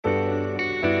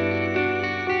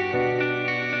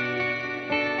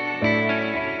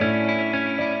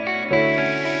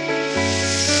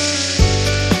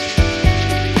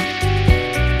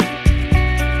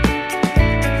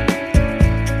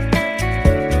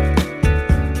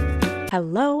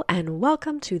Hello and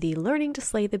welcome to the Learning to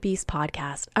Slay the Beast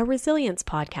podcast, a resilience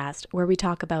podcast where we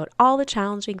talk about all the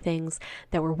challenging things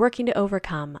that we're working to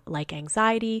overcome, like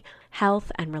anxiety, health,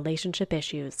 and relationship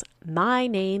issues. My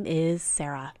name is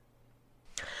Sarah.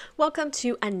 Welcome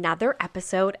to another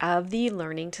episode of the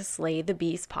Learning to Slay the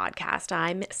Beast podcast.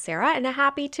 I'm Sarah and I'm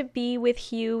happy to be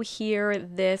with you here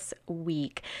this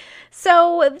week.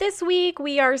 So this week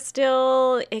we are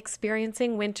still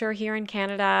experiencing winter here in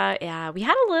Canada. We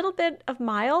had a little bit of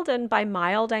mild, and by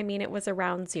mild I mean it was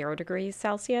around 0 degrees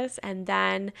Celsius. And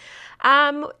then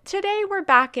today we're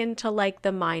back into like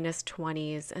the minus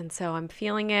 20s. And so I'm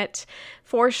feeling it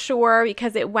for sure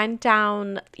because it went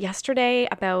down yesterday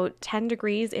about 10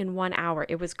 degrees in 1 hour.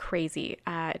 It was crazy.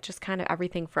 It just kind of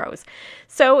everything froze.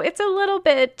 So it's a little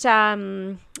bit,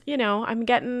 I'm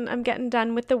getting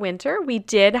done with the winter. We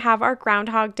did have our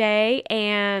Groundhog Day,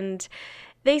 and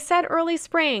they said early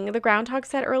spring. The groundhog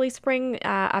said early spring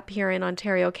up here in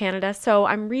Ontario, Canada. So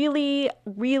I'm really,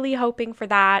 really hoping for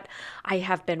that. I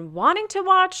have been wanting to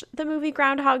watch the movie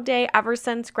Groundhog Day ever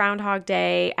since Groundhog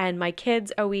Day, and my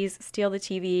kids always steal the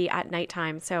TV at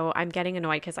nighttime. So I'm getting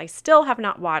annoyed because I still have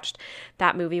not watched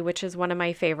that movie, which is one of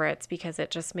my favorites because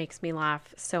it just makes me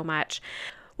laugh so much.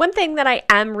 One thing that I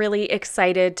am really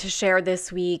excited to share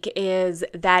this week is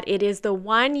that it is the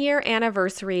 1-year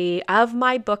anniversary of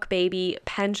my book baby,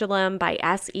 Pendulum by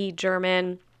S.E.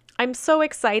 German. I'm so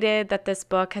excited that this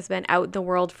book has been out in the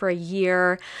world for a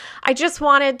year. I just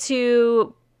wanted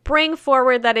to bring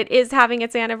forward that it is having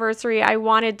its anniversary. I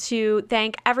wanted to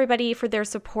thank everybody for their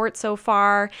support so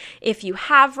far. If you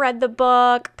have read the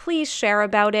book, please share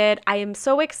about it. I am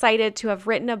so excited to have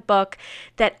written a book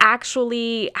that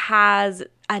actually has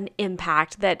an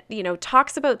impact, that,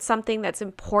 talks about something that's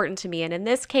important to me. And in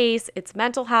this case, it's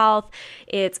mental health,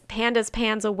 it's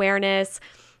PANS awareness,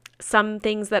 some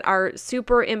things that are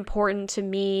super important to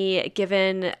me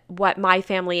given what my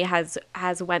family has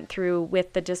went through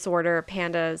with the disorder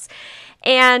PANDAS.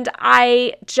 And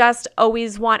I just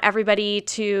always want everybody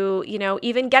to,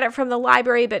 even get it from the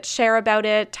library, but share about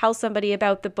it, tell somebody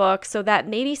about the book so that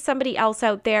maybe somebody else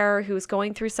out there who's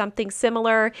going through something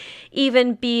similar,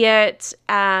 even be it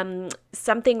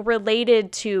something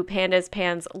related to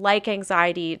PANS like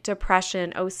anxiety,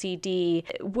 depression, OCD,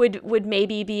 would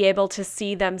maybe be able to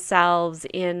see themselves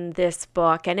in this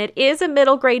book. And it is a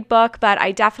middle grade book, but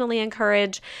I definitely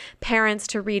encourage parents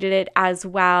to read it as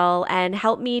well and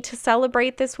help me to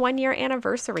celebrate this 1-year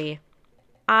anniversary.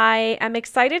 I am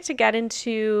excited to get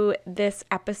into this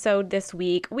episode this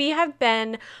week. We have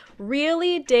been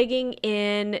really digging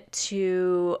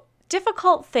into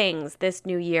difficult things this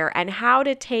new year and how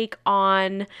to take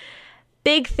on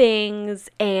big things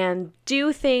and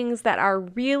do things that are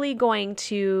really going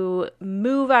to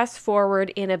move us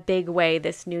forward in a big way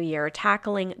this new year,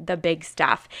 tackling the big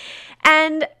stuff.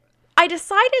 And I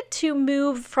decided to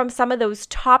move from some of those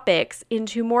topics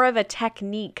into more of a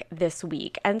technique this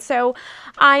week. And so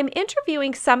I'm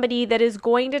interviewing somebody that is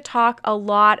going to talk a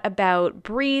lot about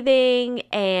breathing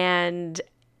and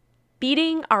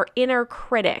beating our inner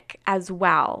critic as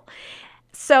well.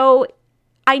 So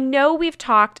I know we've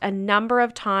talked a number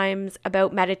of times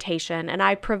about meditation, and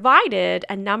I provided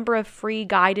a number of free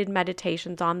guided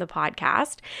meditations on the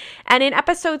podcast. And in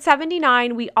episode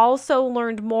 79, we also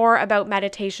learned more about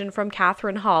meditation from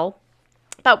Catherine Hull.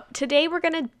 But today we're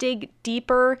going to dig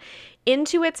deeper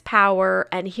into its power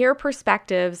and hear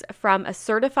perspectives from a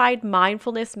certified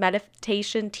mindfulness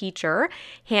meditation teacher,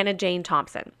 Hannah Jane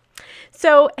Thompson.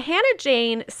 So Hannah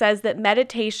Jane says that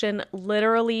meditation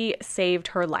literally saved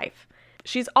her life.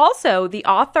 She's also the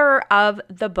author of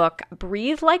the book,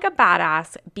 Breathe Like a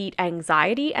Badass, Beat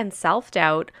Anxiety and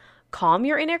Self-Doubt, Calm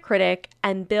Your Inner Critic,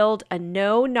 and Build a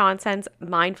No-Nonsense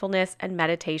Mindfulness and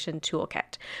Meditation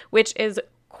Toolkit, which is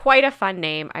quite a fun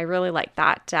name. I really like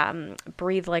that.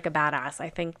 Breathe Like a Badass. I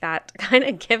think that kind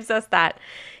of gives us that,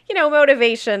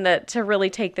 motivation to really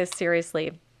take this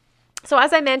seriously. So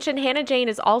as I mentioned, Hannah Jane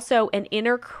is also an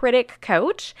inner critic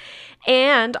coach.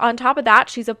 And on top of that,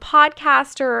 she's a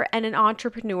podcaster and an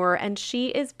entrepreneur, and she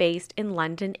is based in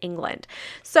London, England.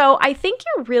 So I think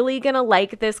you're really going to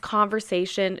like this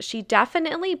conversation. She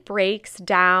definitely breaks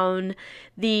down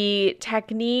the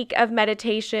technique of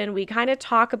meditation. We kind of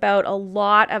talk about a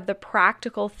lot of the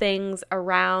practical things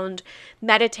around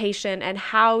meditation and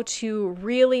how to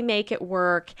really make it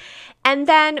work. And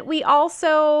then we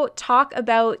also talk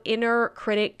about inner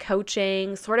critic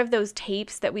coaching, sort of those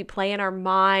tapes that we play in our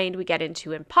mind. We get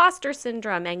into imposter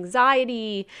syndrome,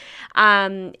 anxiety,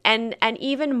 and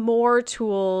even more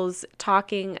tools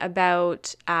talking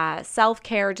about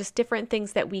self-care, just different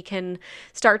things that we can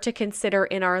start to consider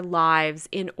in our lives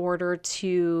in order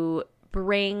to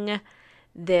bring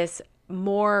this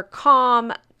more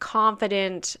calm,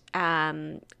 confident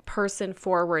person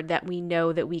forward that we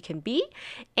know that we can be,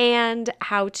 and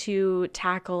how to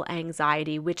tackle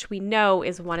anxiety, which we know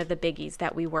is one of the biggies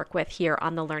that we work with here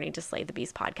on the Learning to Slay the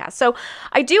Beast podcast. So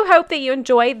I do hope that you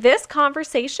enjoy this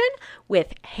conversation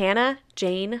with Hannah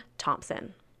Jane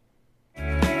Thompson.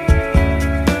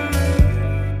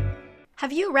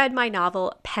 Have you read my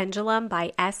novel Pendulum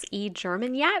by S.E.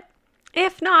 German yet?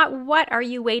 If not, what are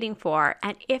you waiting for?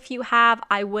 And if you have,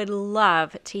 I would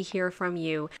love to hear from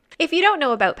you. If you don't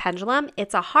know about Pendulum,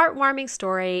 it's a heartwarming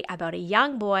story about a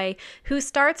young boy who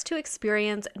starts to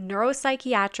experience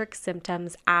neuropsychiatric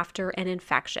symptoms after an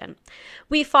infection.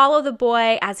 We follow the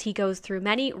boy as he goes through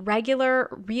many regular,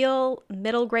 real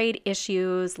middle grade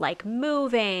issues like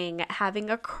moving, having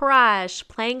a crush,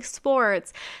 playing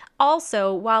sports,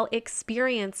 also while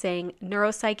experiencing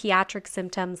neuropsychiatric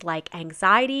symptoms like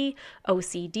anxiety,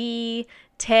 OCD,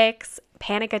 tics,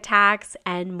 panic attacks,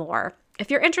 and more.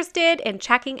 If you're interested in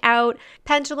checking out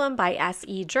Pendulum by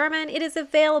S.E. German, it is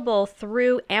available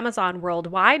through Amazon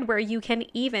worldwide, where you can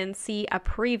even see a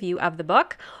preview of the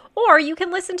book, or you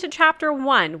can listen to chapter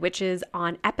 1, which is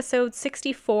on episode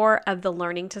 64 of the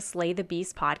Learning to Slay the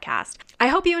Beast podcast. I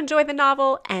hope you enjoy the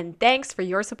novel, and thanks for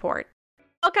your support.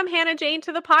 Welcome, Hannah Jane,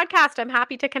 to the podcast. I'm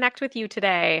happy to connect with you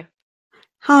today.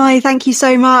 Hi, thank you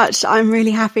so much. I'm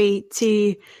really happy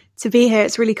to be here.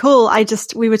 It's really cool.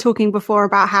 We were talking before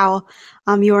about how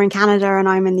you're in Canada and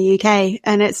I'm in the UK,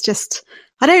 and it's just,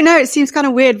 I don't know, it seems kind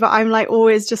of weird, but I'm like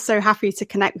always just so happy to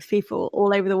connect with people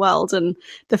all over the world. And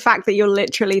the fact that you're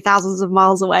literally thousands of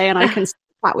miles away and I can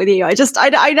chat with you,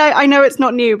 I know it's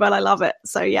not new, but I love it.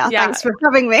 So yeah. Thanks for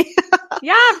having me.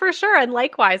 Yeah, for sure. And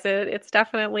likewise, it's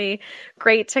definitely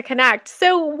great to connect.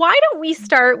 So why don't we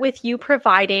start with you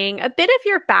providing a bit of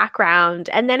your background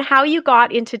and then how you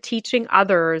got into teaching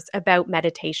others about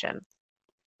meditation?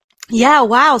 Yeah,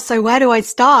 wow. So where do I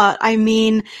start? I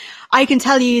mean, I can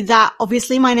tell you that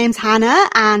obviously my name's Hannah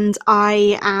and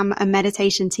I am a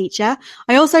meditation teacher.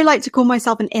 I also like to call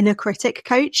myself an inner critic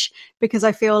coach because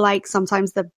I feel like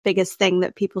sometimes the biggest thing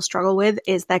that people struggle with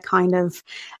is their kind of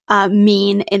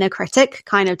mean inner critic,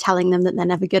 kind of telling them that they're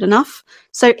never good enough.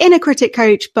 So inner critic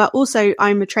coach, but also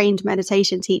I'm a trained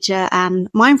meditation teacher and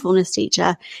mindfulness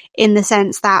teacher in the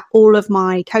sense that all of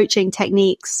my coaching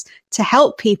techniques to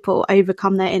help people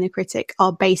overcome their inner critic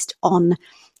are based on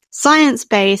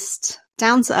science-based,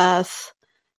 down-to-earth,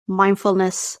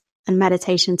 mindfulness and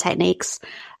meditation techniques.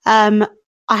 I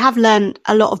have learned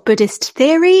a lot of Buddhist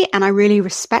theory and I really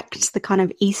respect the kind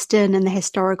of Eastern and the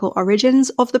historical origins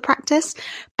of the practice.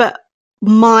 But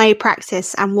my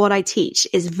practice and what I teach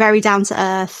is very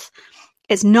down-to-earth.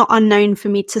 It's not unknown for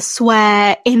me to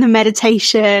swear in a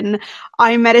meditation.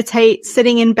 I meditate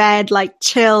sitting in bed, like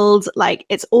chilled, like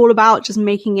it's all about just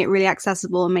making it really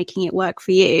accessible and making it work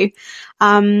for you.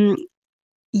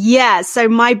 Yeah, so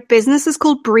my business is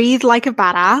called Breathe Like a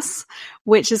Badass,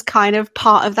 which is kind of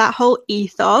part of that whole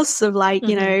ethos of like,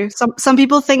 you know, some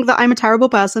people think that I'm a terrible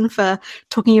person for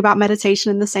talking about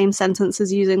meditation in the same sentence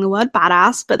as using the word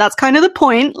badass, but that's kind of the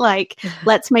point. Like,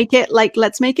 let's make it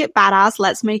badass.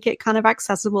 Let's make it kind of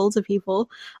accessible to people.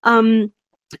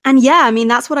 And yeah, I mean,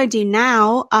 that's what I do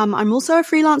now. I'm also a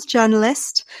freelance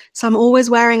journalist, so I'm always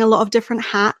wearing a lot of different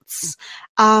hats.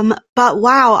 But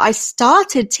wow, I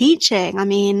started teaching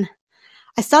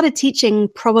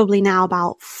probably now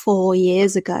about 4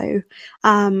 years ago.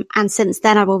 And since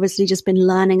then, I've obviously just been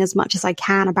learning as much as I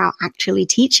can about actually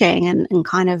teaching and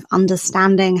kind of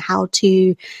understanding how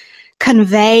to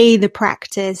convey the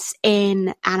practice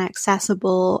in an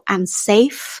accessible and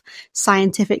safe,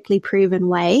 scientifically proven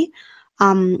way.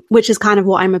 Which is kind of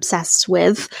what I'm obsessed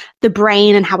with, the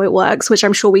brain and how it works, which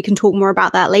I'm sure we can talk more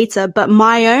about that later. But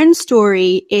my own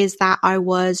story is that I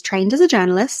was trained as a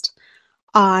journalist.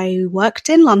 I worked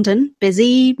in London,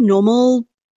 busy, normal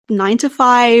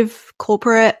 9-to-5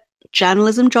 corporate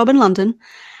journalism job in London.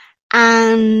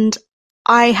 And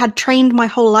I had trained my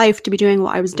whole life to be doing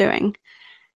what I was doing.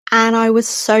 And I was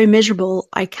so miserable.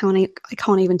 I can't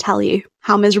even tell you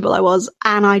how miserable I was.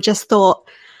 And I just thought,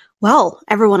 well,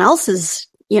 everyone else is,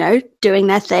 doing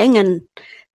their thing and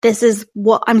this is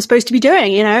what I'm supposed to be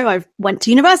doing. I went to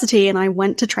university and I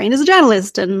went to train as a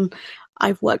journalist and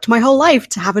I've worked my whole life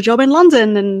to have a job in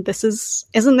London and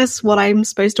isn't this what I'm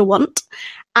supposed to want?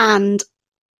 And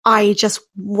I just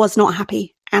was not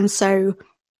happy. And so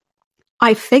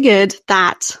I figured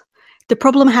that the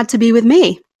problem had to be with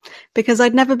me because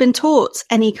I'd never been taught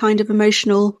any kind of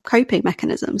emotional coping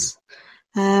mechanisms.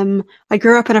 I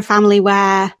grew up in a family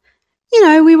where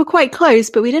we were quite close,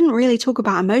 but we didn't really talk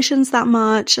about emotions that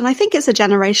much. And I think it's a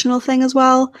generational thing as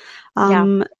well.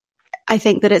 I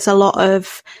think that it's a lot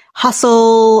of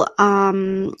hustle,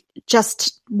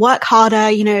 just work harder.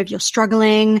 If you're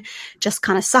struggling, just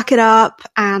kind of suck it up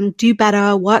and do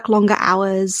better, work longer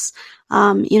hours.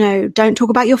 Don't talk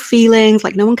about your feelings,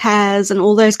 like no one cares, and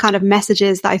all those kind of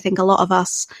messages that I think a lot of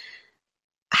us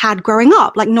had growing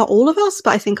up. Like not all of us,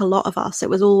 but I think a lot of us, it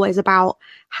was always about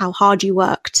how hard you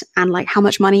worked and like how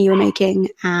much money you were making.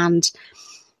 And,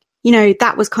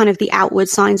 that was kind of the outward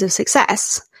signs of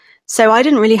success. So I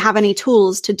didn't really have any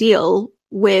tools to deal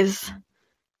with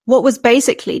what was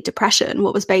basically depression,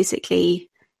 what was basically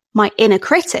my inner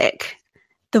critic,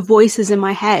 the voices in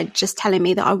my head just telling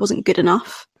me that I wasn't good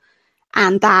enough.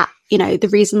 And that, the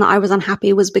reason that I was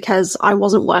unhappy was because I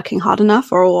wasn't working hard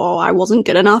enough, or I wasn't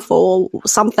good enough, or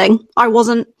something. I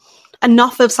wasn't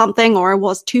enough of something, or I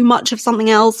was too much of something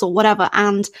else, or whatever.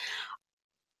 And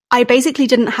I basically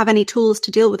didn't have any tools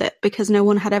to deal with it because no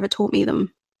one had ever taught me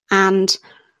them. And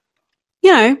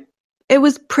it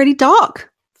was pretty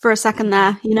dark for a second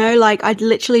there, like I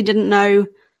literally didn't know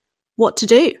what to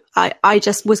do. I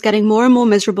just was getting more and more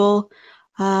miserable.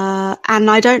 And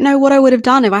I don't know what I would have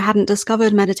done if I hadn't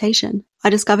discovered meditation. I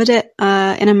discovered it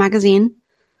in a magazine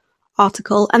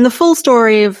article. And the full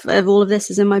story of all of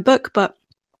this is in my book, but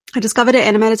I discovered it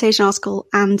in a meditation article.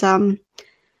 And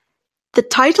the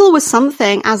title was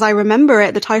something, as I remember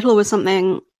it, the title was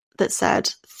something that said,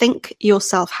 "Think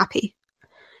yourself happy."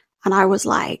 And I was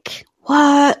like,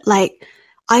 what? Like,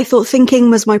 I thought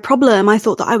thinking was my problem. I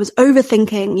thought that I was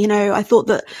overthinking, I thought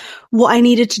that what I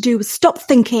needed to do was stop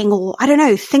thinking, or I don't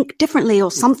know, think differently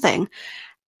or something.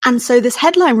 And so this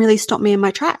headline really stopped me in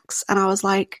my tracks. And I was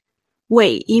like,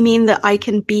 wait, you mean that I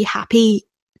can be happy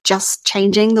just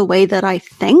changing the way that I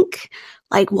think?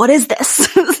 Like, what is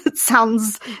this? It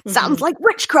sounds like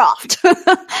witchcraft.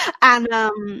 And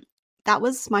that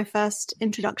was my first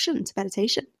introduction to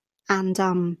meditation.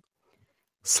 And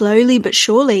slowly but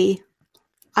surely,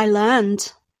 I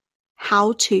learned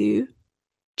how to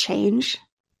change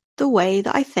the way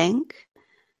that I think,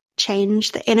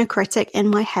 change the inner critic in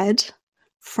my head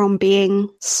from being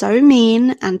so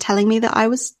mean and telling me that I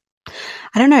was,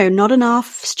 I don't know, not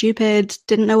enough, stupid,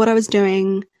 didn't know what I was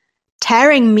doing,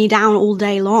 tearing me down all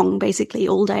day long, basically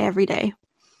all day, every day.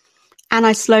 And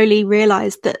I slowly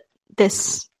realized that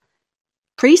this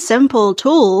pretty simple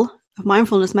tool of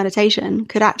mindfulness meditation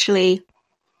could actually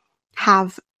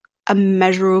have a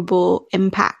measurable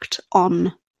impact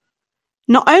on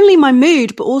not only my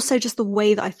mood, but also just the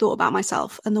way that I thought about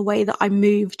myself and the way that I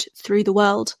moved through the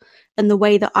world and the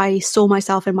way that I saw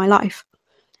myself in my life.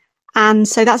 And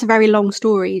so that's a very long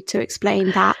story to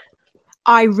explain that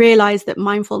I realized that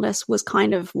mindfulness was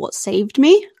kind of what saved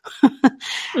me.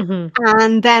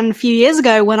 And then a few years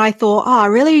ago when I thought,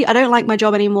 I don't like my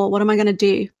job anymore. What am I going to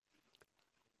do?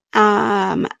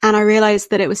 And I realized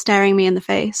that it was staring me in the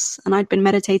face, and I'd been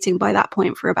meditating by that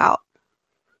point for about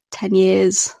 10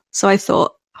 years. So I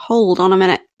thought, hold on a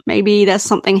minute, maybe there's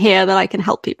something here that I can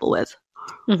help people with.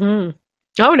 Oh,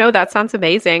 no, that sounds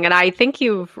amazing. And I think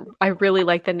I really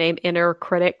like the name Inner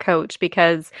Critic Coach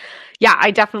because, yeah,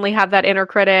 I definitely have that inner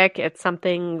critic. It's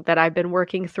something that I've been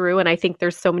working through. And I think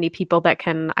there's so many people that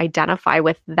can identify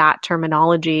with that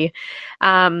terminology.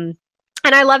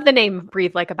 And I love the name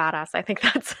Breathe Like a Badass. I think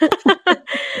that's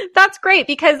that's great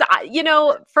because,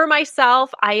 for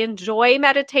myself, I enjoy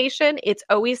meditation. It's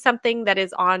always something that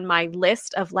is on my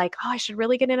list of like, I should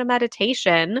really get into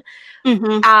meditation.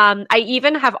 I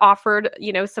even have offered,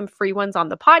 some free ones on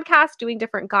the podcast, doing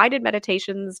different guided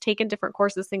meditations, taken different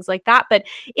courses, things like that. But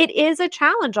it is a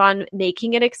challenge on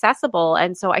making it accessible.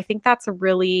 And so I think that's a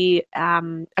really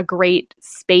a great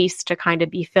space to kind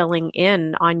of be filling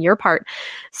in on your part.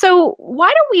 So why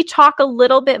don't we talk a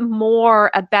little bit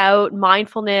more about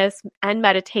mindfulness and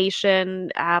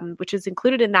meditation, which is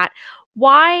included in that?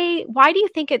 Why do you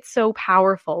think it's so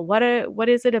powerful? What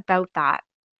is it about that?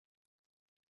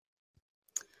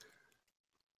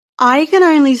 I can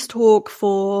only talk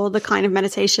for the kind of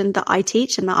meditation that I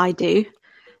teach and that I do,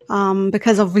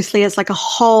 because obviously it's like a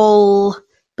whole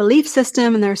belief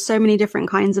system and there are so many different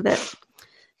kinds of it.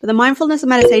 But the mindfulness and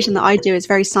meditation that I do is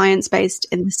very science-based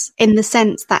in the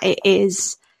sense that it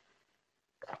is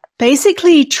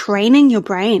basically training your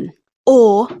brain,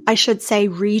 or I should say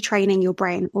retraining your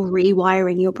brain or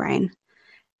rewiring your brain.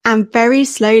 And very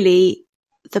slowly,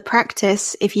 the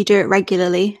practice, if you do it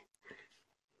regularly,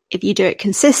 if you do it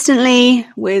consistently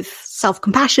with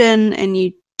self-compassion and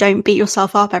you don't beat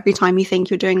yourself up every time you think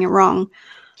you're doing it wrong,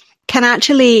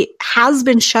 has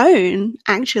been shown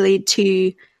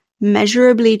to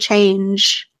measurably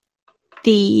change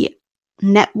the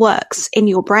networks in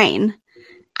your brain.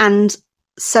 And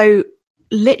so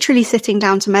literally sitting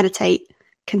down to meditate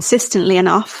consistently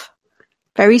enough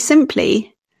very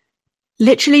simply,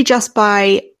 literally just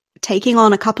by taking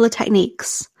on a couple of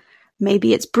techniques.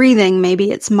 Maybe it's breathing,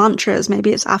 maybe it's mantras,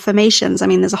 maybe it's affirmations. I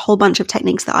mean, there's a whole bunch of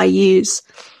techniques that I use,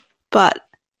 but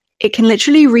it can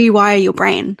literally rewire your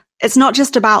brain. It's not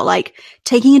just about like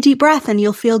taking a deep breath and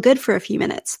you'll feel good for a few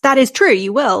minutes. That is true.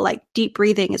 You will. Like, deep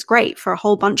breathing is great for a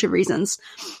whole bunch of reasons.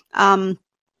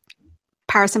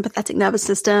 Parasympathetic nervous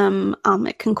system.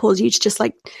 It can cause you to just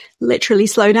like literally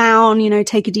slow down,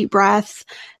 take a deep breath.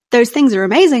 Those things are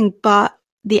amazing, but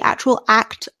the actual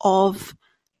act of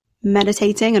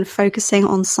meditating and focusing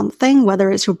on something, whether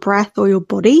it's your breath or your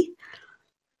body,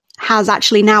 has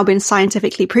actually now been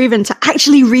scientifically proven to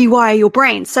actually rewire your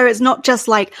brain. So it's not just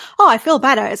like, oh, I feel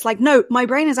better. It's like, no, my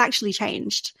brain has actually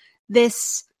changed.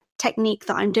 This technique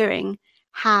that I'm doing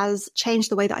has changed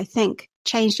the way that I think,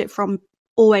 changed it from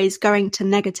always going to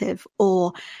negative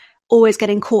or always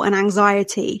getting caught in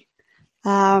anxiety.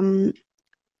 And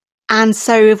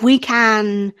so if we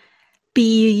can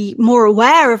be more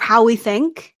aware of how we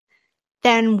think,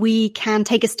 then we can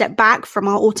take a step back from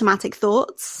our automatic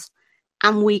thoughts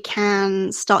and we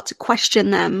can start to question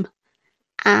them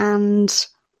and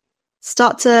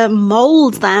start to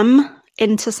mold them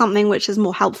into something which is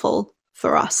more helpful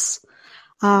for us.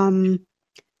 And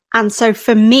so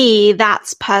for me,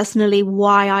 that's personally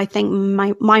why I think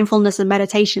mindfulness and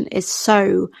meditation is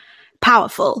so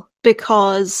powerful,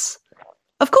 because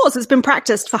of course it's been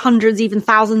practiced for hundreds, even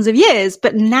thousands of years,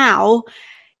 but now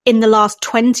in the last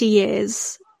 20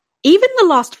 years, even the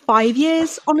last 5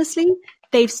 years, honestly,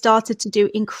 they've started to do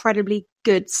incredibly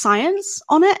good science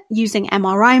on it, using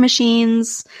MRI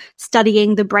machines,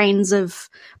 studying the brains of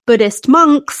Buddhist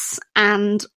monks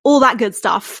and all that good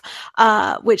stuff,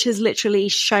 which has literally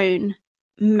shown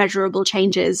measurable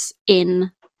changes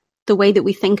in the way that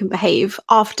we think and behave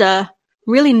after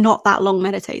really not that long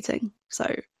meditating.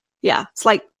 So yeah, it's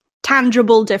like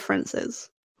tangible differences.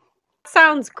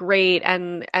 Sounds great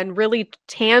and really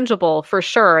tangible for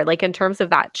sure, like in terms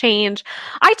of that change.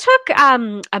 I took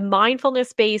a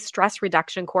mindfulness-based stress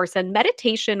reduction course, and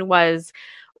meditation was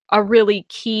a really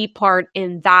key part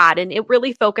in that. And it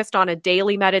really focused on a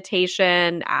daily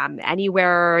meditation,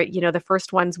 anywhere, the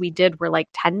first ones we did were like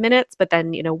 10 minutes, but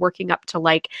then, working up to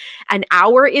like an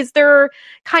hour. Is there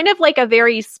kind of like a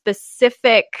very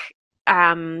specific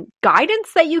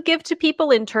guidance that you give to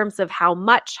people in terms of how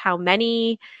much, how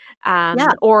many,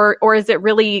 or is it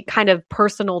really kind of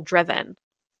personal driven?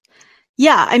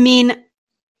 Yeah, I mean,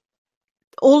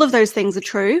 all of those things are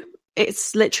true.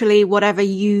 It's literally whatever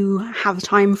you have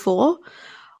time for.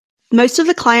 Most of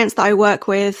the clients that I work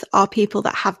with are people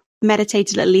that have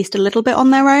meditated at least a little bit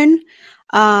on their own.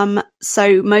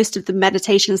 So most of the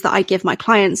meditations that I give my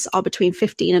clients are between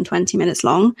 15 and 20 minutes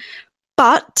long.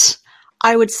 But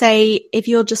I would say if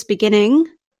you're just beginning,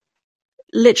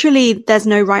 literally there's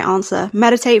no right answer.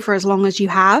 Meditate for as long as you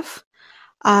have.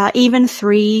 Even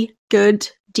 3 good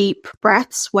deep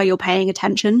breaths where you're paying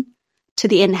attention to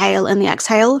the inhale and the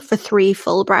exhale for 3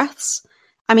 full breaths.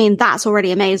 I mean, that's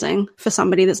already amazing for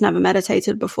somebody that's never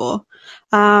meditated before.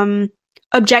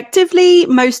 Objectively,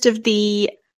 most of the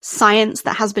science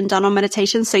that has been done on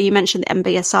meditation, so you mentioned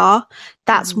MBSR,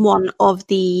 that's one of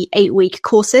the 8-week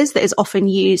courses that is often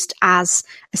used as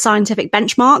a scientific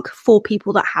benchmark for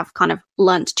people that have kind of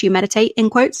learnt to meditate, in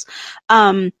quotes.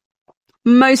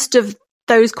 Most of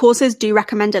those courses do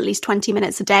recommend at least 20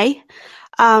 minutes a day.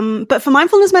 But for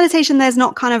mindfulness meditation, there's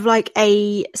not kind of like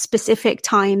a specific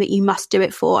time that you must do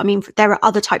it for. I mean, there are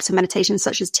other types of meditation,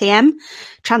 such as TM,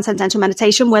 transcendental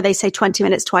meditation, where they say 20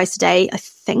 minutes twice a day, I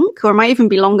think, or it might even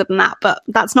be longer than that, but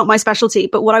that's not my specialty.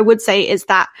 But what I would say is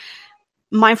that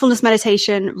mindfulness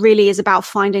meditation really is about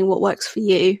finding what works for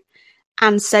you.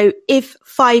 And so if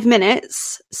 5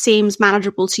 minutes seems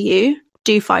manageable to you,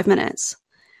 do 5 minutes.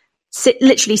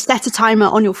 Literally set a timer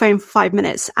on your phone for 5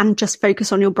 minutes and just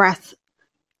focus on your breath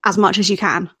as much as you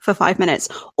can for 5 minutes,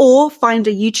 or find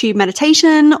a YouTube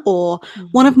meditation or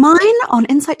one of mine on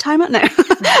Insight Timer. No,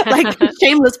 like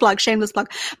shameless plug.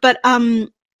 But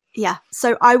yeah,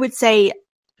 so I would say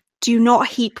do not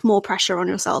heap more pressure on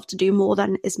yourself to do more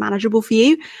than is manageable for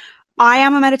you. I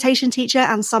am a meditation teacher,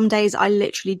 and some days I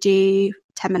literally do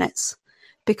 10 minutes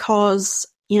because,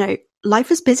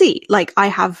 life is busy. Like, I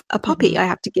have a puppy, I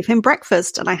have to give him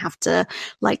breakfast, and I have to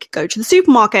like go to the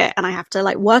supermarket, and I have to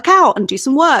like work out and do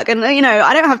some work. And,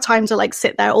 I don't have time to like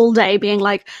sit there all day being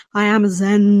like, I am a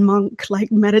Zen monk,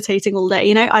 like meditating all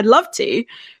day. I'd love to,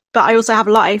 but I also have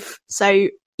a life. So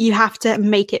you have to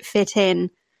make it fit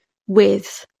in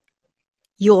with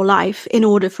your life in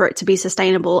order for it to be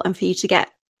sustainable and for you to get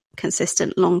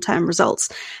consistent long-term results.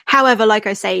 However, like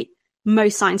I say,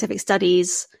 most scientific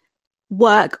studies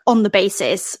work on the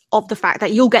basis of the fact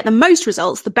that you'll get the most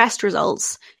results, the best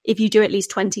results, if you do at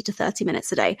least 20 to 30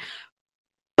 minutes a day.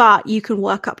 But you can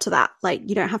work up to that. Like,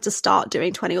 you don't have to start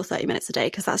doing 20 or 30 minutes a day,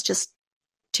 because that's just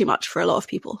too much for a lot of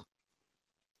people.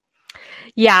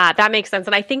 Yeah, that makes sense.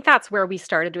 And I think that's where we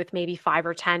started with maybe 5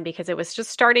 or 10, because it was just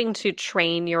starting to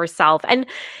train yourself. And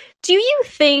do you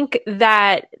think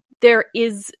that there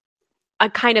is a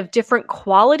kind of different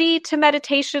quality to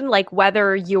meditation, like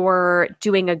whether you're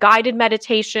doing a guided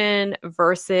meditation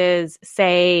versus,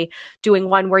 say, doing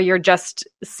one where you're just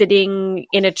sitting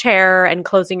in a chair and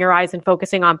closing your eyes and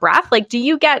focusing on breath? Like, do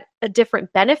you get a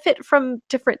different benefit from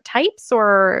different types,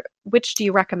 or which do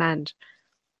you recommend?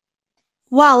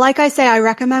 Well, like I say, I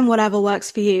recommend whatever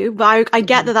works for you. But I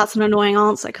get that that's an annoying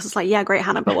answer, because it's like, yeah, great,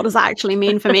 Hannah, but what does that actually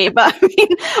mean for me? But I mean,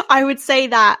 I would say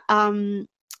that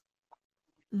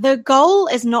the goal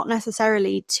is not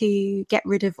necessarily to get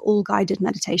rid of all guided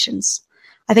meditations.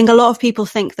 I think a lot of people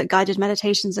think that guided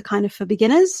meditations are kind of for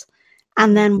beginners.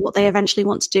 And then what they eventually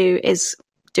want to do is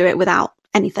do it without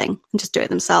anything and just do it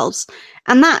themselves.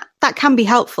 And that can be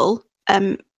helpful.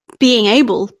 Being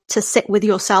able to sit with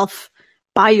yourself,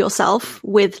 by yourself,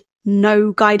 with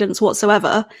no guidance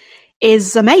whatsoever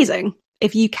is amazing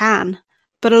if you can.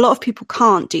 But a lot of people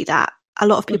can't do that. A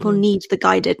lot of people need the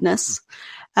guidedness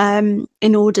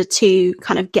in order to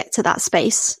kind of get to that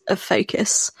space of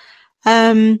focus.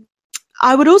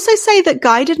 I would also say that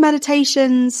guided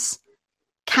meditations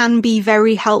can be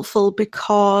very helpful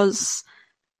because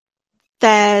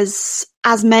there's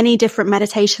as many different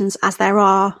meditations as there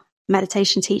are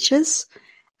meditation teachers,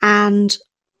 and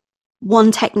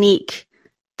one technique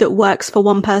that works for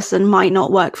one person might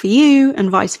not work for you, and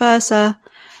vice versa.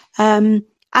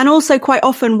 And also quite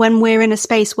often when we're in a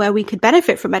space where we could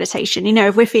benefit from meditation, you know,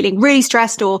 if we're feeling really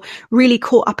stressed or really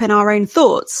caught up in our own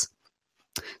thoughts,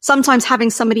 sometimes having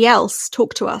somebody else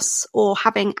talk to us, or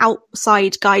having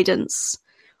outside guidance,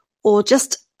 or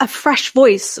just a fresh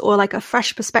voice or like a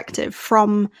fresh perspective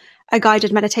from a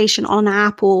guided meditation on an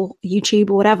app or YouTube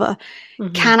or whatever,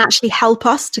 can actually help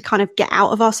us to kind of get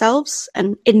out of ourselves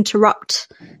and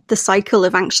interrupt the cycle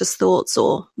of anxious thoughts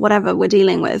or whatever we're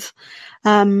dealing with.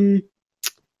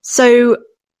 So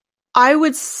I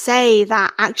would say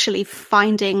that actually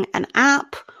finding an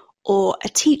app or a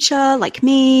teacher like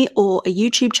me, or a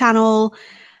YouTube channel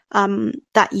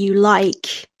that you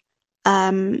like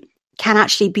can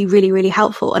actually be really, really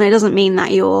helpful. And it doesn't mean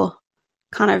that you're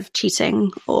kind of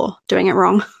cheating or doing it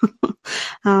wrong.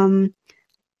 To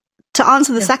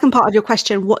answer the second part of your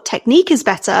question, what technique is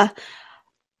better?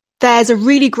 There's a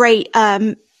really great,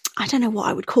 I don't know what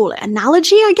I would call it,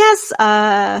 analogy, I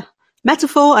guess,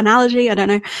 metaphor, analogy, I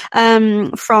don't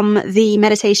know, from the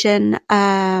meditation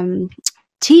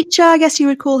teacher, I guess you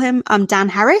would call him, Dan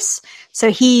Harris. So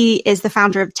he is the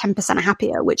founder of 10%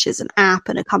 Happier, which is an app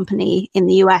and a company in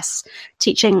the US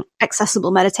teaching accessible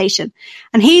meditation.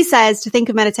 And he says to think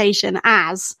of meditation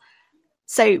as,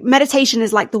 so meditation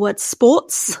is like the word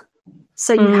sports.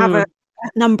 So you have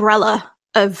an umbrella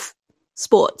of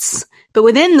sports, but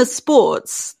within the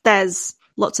sports, there's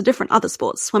lots of different other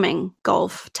sports: swimming,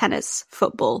 golf, tennis,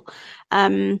 football.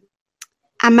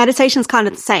 And meditation is kind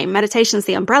of the same. Meditation is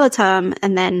the umbrella term.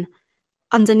 And then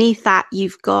underneath that,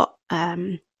 you've got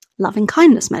loving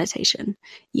kindness meditation.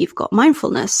 You've got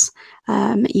mindfulness.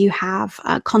 You have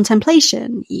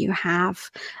contemplation. You have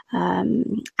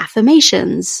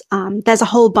affirmations. There's a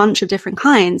whole bunch of different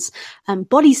kinds.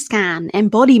 Body scan,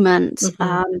 embodiment.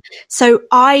 So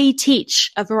I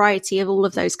teach a variety of all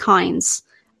of those kinds.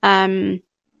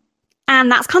 And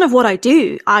that's kind of what I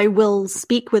do. I will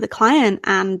speak with a client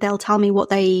and they'll tell me what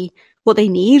they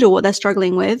need or what they're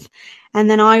struggling with. And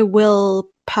then I will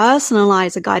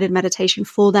personalize a guided meditation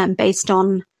for them based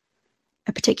on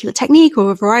a particular technique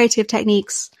or a variety of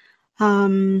techniques.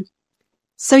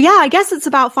 So yeah, I guess it's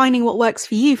about finding what works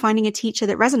for you, finding a teacher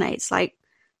that resonates. Like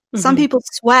some people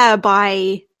swear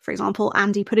by, for example,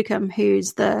 Andy Puddicombe,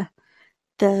 who's the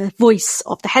voice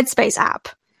of the Headspace app.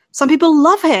 Some people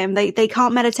love him. They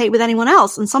can't meditate with anyone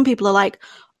else. And some people are like,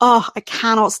 oh, I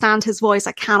cannot stand his voice.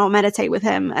 I cannot meditate with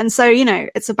him. And so, you know,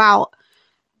 it's about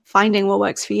finding what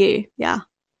works for you. Yeah.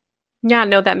 Yeah,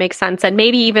 no, that makes sense. And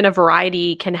maybe even a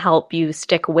variety can help you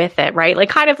stick with it, right? Like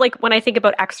kind of like when I think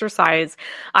about exercise,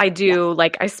 I do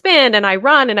like I spin and I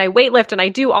run and I weightlift and I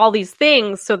do all these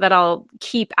things so that I'll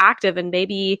keep active. And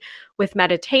maybe with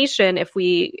meditation, if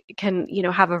we can, you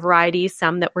know, have a variety,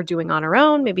 some that we're doing on our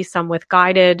own, maybe some with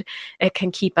guided, it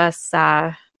can keep us,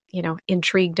 you know,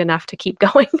 intrigued enough to keep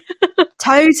going.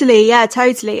 Totally. Yeah,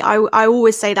 totally. I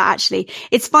always say that actually.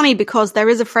 It's funny because there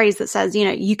is a phrase that says, you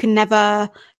know, you can never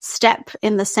step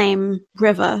in the same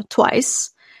river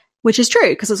twice. which is true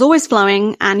because it's always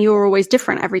flowing and you're always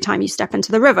different every time you step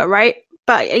into the river, right?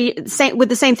 But with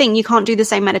the same thing, you can't do the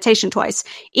same meditation twice.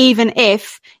 Even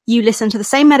if you listen to the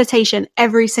same meditation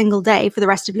every single day for the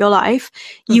rest of your life,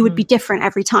 you would be different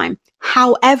every time.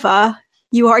 However,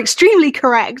 you are extremely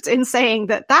correct in saying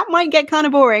that might get kind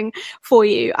of boring for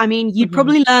you. I mean, you'd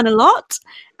probably learn a lot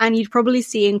and you'd probably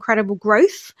see incredible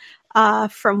growth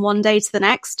from one day to the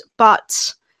next.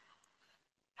 But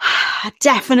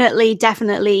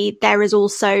definitely, there is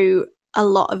also a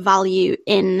lot of value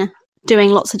in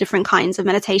doing lots of different kinds of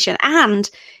meditation and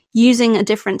using a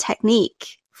different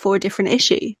technique for a different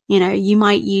issue. You know, you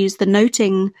might use the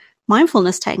noting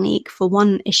mindfulness technique for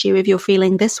one issue if you're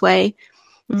feeling this way.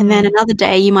 And then another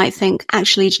day you might think,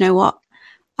 actually, do you know what?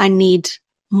 I need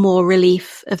more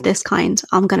relief of this kind.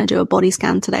 I'm going to do a body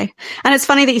scan today. And it's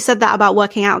funny that you said that about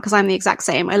working out because I'm the exact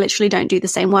same. I literally don't do the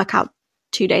same workout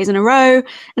 2 days in a row.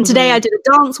 And today I did a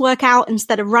dance workout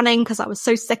instead of running because I was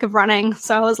so sick of running.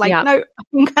 So I was like, no,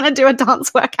 I'm going to do a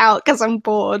dance workout because I'm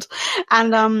bored.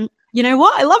 And you know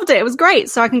what? I loved it. It was great.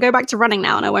 So I can go back to running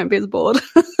now and I won't be as bored.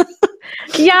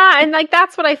 Yeah. And like,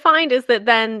 that's what I find is that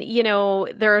then, you know,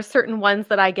 there are certain ones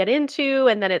that I get into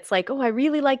and then it's like, oh, I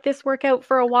really like this workout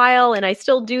for a while and I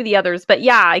still do the others. But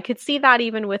yeah, I could see that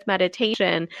even with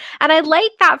meditation. And I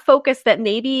like that focus that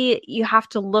maybe you have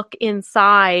to look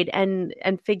inside and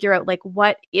figure out like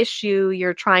what issue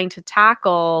you're trying to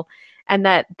tackle and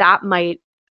that might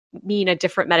mean a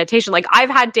different meditation. Like I've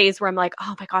had days where I'm like,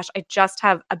 oh my gosh, I just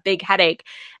have a big headache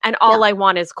and all I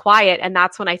want is quiet. And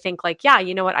that's when I think like, yeah,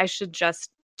 you know what? I should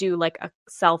just do like a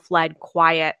self-led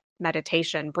quiet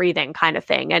meditation, breathing kind of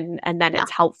thing. And then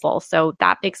it's helpful. So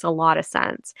that makes a lot of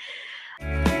sense.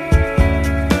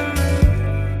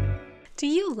 Do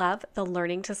you love the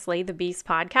Learning to Slay the Beast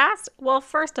podcast? Well,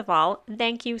 first of all,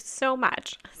 thank you so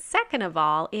much. Second of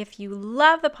all, if you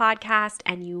love the podcast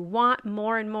and you want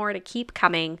more and more to keep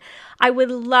coming, I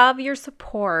would love your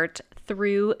support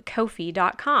through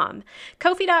Ko-fi.com.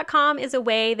 Ko-fi.com is a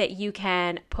way that you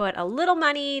can put a little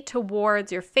money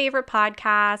towards your favorite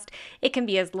podcast. It can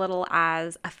be as little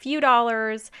as a few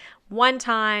dollars, one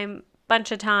time,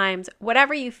 bunch of times,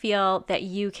 whatever you feel that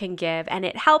you can give. And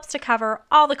it helps to cover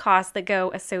all the costs that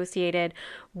go associated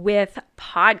with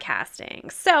podcasting.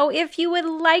 So if you would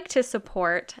like to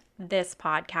support this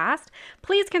podcast,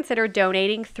 please consider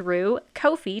donating through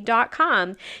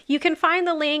Ko-fi.com. You can find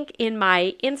the link in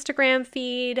my Instagram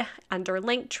feed under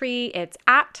Linktree. It's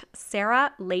at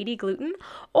Sarah Lady Gluten,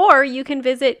 or you can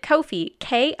visit Ko-fi,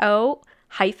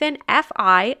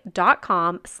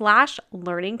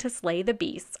 ko-fi.com/learning to slay the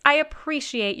beasts. I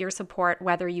appreciate your support,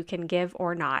 whether you can give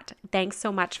or not. Thanks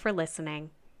so much for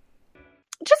listening.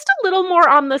 Just a little more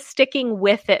on the sticking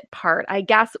with it part. I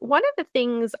guess one of the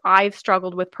things I've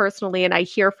struggled with personally, and I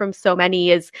hear from so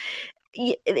many, is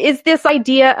this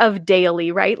idea of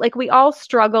daily, right? Like we all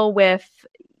struggle with,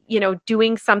 you know,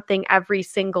 doing something every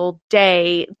single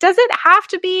day. Does it have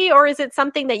to be, or is it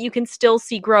something that you can still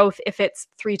see growth if it's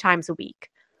 3 times a week?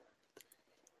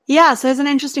 Yeah, so it's an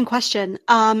interesting question.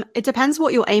 It depends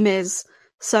what your aim is.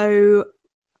 So,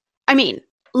 I mean,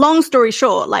 long story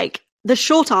short, like the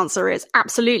short answer is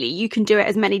absolutely, you can do it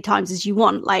as many times as you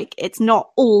want. Like it's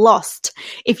not all lost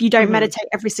if you don't meditate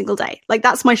every single day. Like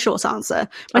that's my short answer.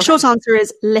 My short answer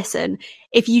is listen,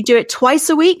 if you do it twice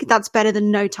a week, that's better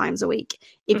than no times a week.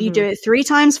 If you do it 3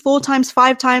 times, 4 times,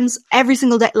 5 times every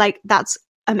single day, like that's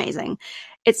amazing.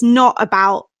 It's not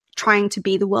about trying to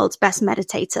be the world's best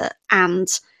meditator and,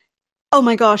 oh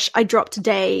my gosh, I dropped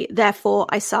today, therefore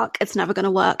I suck. It's never going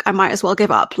to work. I might as well give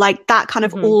up. Like that kind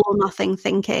of all or nothing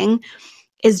thinking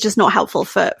is just not helpful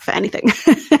for anything.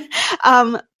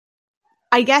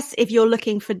 I guess if you're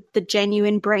looking for the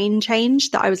genuine brain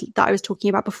change that I was talking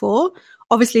about before,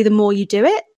 obviously the more you do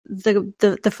it,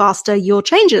 the faster your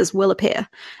changes will appear.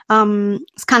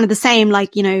 It's kind of the same,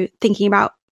 like, you know, thinking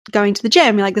about going to the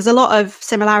gym. Like there's a lot of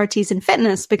similarities in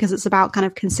fitness because it's about kind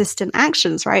of consistent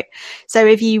actions, right? So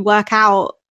if you work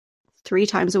out 3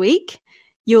 times a week,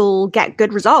 you'll get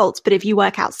good results. But if you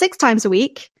work out 6 times a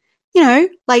week, you know,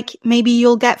 like maybe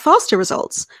you'll get faster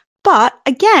results. But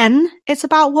again, it's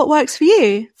about what works for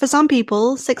you. For some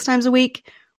people, 6 times a week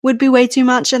would be way too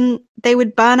much and they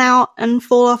would burn out and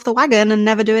fall off the wagon and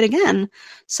never do it again.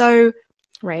 So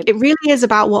it really is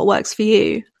about what works for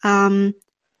you.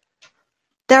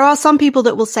 There are some people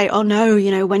that will say, oh no, you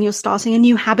know, when you're starting a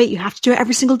new habit, you have to do it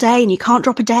every single day and you can't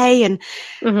drop a day. And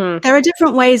there are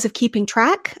different ways of keeping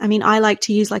track. I mean, I like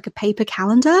to use like a paper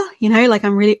calendar, you know, like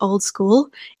I'm really old school.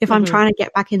 If I'm trying to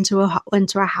get back into a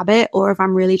habit, or if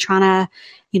I'm really trying to,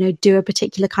 you know, do a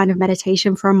particular kind of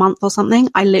meditation for a month or something,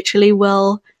 I literally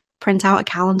will print out a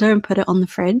calendar and put it on the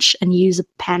fridge and use a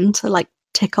pen to like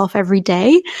tick off every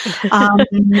day.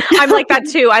 I'm like that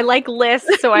too. I like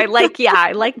lists. So I like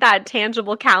that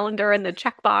tangible calendar and the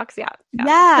checkbox.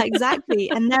 Yeah, exactly.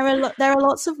 And there are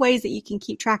lots of ways that you can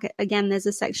keep track. Again, there's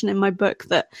a section in my book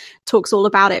that talks all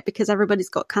about it because everybody's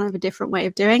got kind of a different way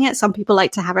of doing it. Some people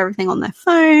like to have everything on their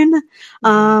phone.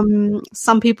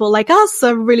 Some people like us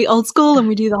are really old school and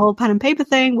we do the whole pen and paper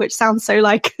thing, which sounds so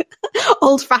like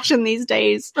old fashioned these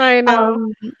days. I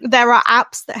know. There are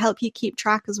apps that help you keep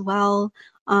track as well.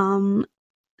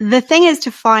 The thing is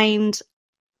to find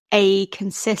a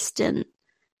consistent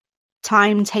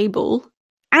timetable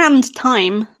and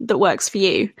time that works for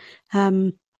you.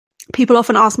 People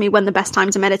often ask me when the best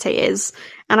time to meditate is.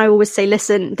 And I always say,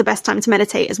 listen, the best time to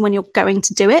meditate is when you're going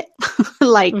to do it.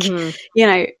 Like, you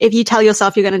know, if you tell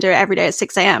yourself you're going to do it every day at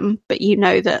 6 a.m., but you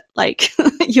know that like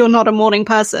you're not a morning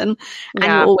person and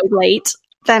you're always late,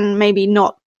 then maybe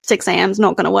not 6 a.m. is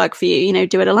not going to work for you. You know,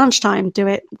 do it at lunchtime, do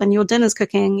it when your dinner's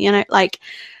cooking, you know, like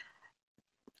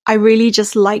I really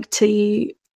just like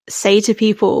to say to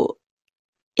people,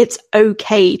 it's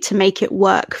okay to make it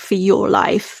work for your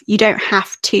life. You don't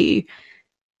have to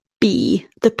be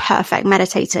the perfect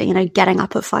meditator, you know, getting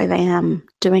up at 5 a.m.,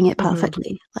 doing it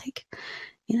perfectly. Like,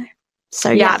 you know, so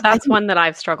yeah, that's one that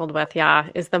I've struggled with. Yeah.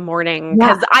 Is the morning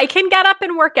because I can get up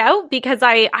and work out because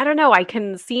I don't know, I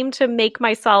can seem to make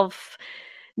myself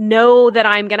know that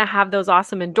I'm going to have those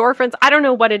awesome endorphins. I don't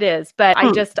know what it is, but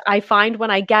I find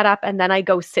when I get up and then I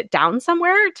go sit down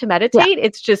somewhere to meditate,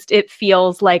 it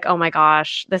feels like, oh my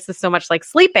gosh, this is so much like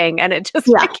sleeping. And it just,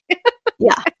 I can't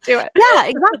do it. Yeah,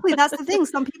 exactly. That's the thing.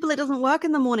 Some people, it doesn't work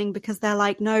in the morning because they're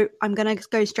like, no, I'm going to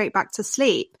go straight back to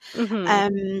sleep.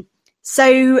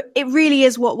 So it really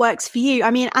is what works for you.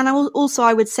 I mean, and also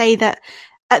I would say that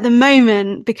at the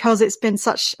moment, because it's been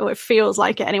or it feels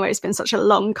like it anyway, it's been such a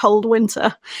long, cold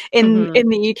winter in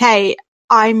the UK,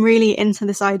 I'm really into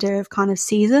this idea of kind of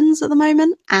seasons at the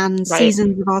moment and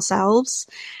seasons of ourselves.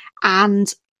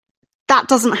 And that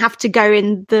doesn't have to go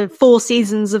in the 4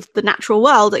 seasons of the natural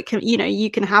world. It can, you know, you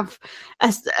can have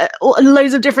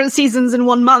loads of different seasons in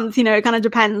 1 month, you know, it kind of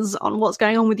depends on what's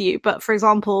going on with you. But for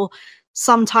example,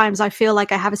 sometimes I feel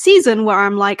like I have a season where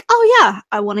I'm like, oh yeah,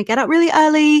 I want to get up really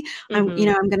early. I'm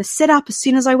going to sit up as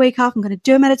soon as I wake up. I'm going to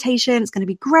do a meditation. It's going to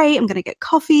be great. I'm going to get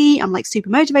coffee. I'm like super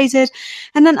motivated.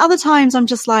 And then other times I'm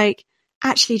just like,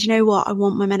 actually, do you know what? I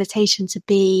want my meditation to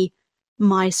be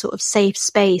my sort of safe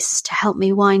space to help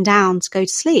me wind down to go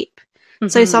to sleep.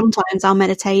 So sometimes I'll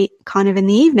meditate kind of in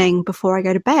the evening before I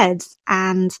go to bed,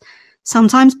 and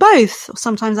sometimes both. Or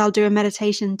sometimes I'll do a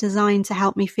meditation designed to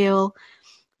help me feel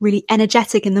really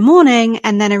energetic in the morning,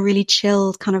 and then a really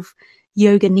chilled kind of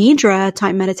yoga nidra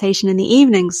type meditation in the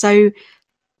evening. So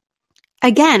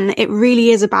again, it really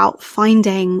is about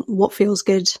finding what feels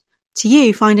good to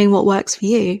you, finding what works for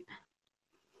you.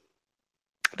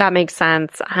 That makes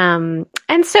sense. And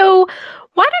so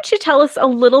why don't you tell us a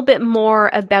little bit more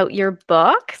about your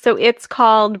book? So it's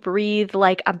called Breathe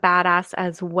Like a Badass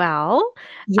as well.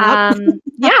 Yep.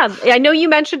 I know you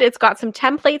mentioned it's got some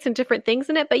templates and different things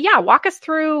in it, but walk us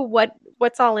through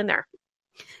what's all in there.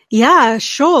 Yeah,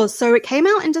 sure. So it came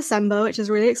out in December, which is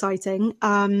really exciting.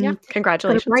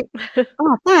 Congratulations.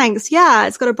 Oh, thanks. Yeah,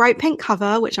 it's got a bright pink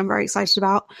cover, which I'm very excited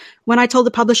about. When I told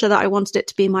the publisher that I wanted it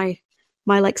to be my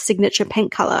like signature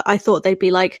pink color, I thought they'd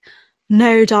be like,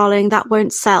 no, darling, that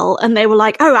won't sell. And they were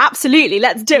like, oh, absolutely,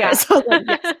 let's do it. So,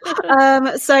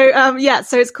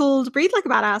 so it's called Breathe Like a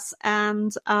Badass.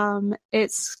 And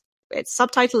its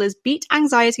subtitle is Beat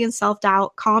Anxiety and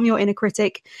Self-Doubt, Calm Your Inner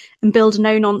Critic, and Build a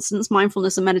No-Nonsense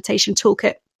Mindfulness and Meditation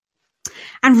Toolkit.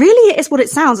 And really, it is what it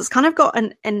sounds. It's kind of got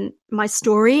my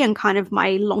story and kind of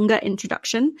my longer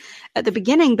introduction at the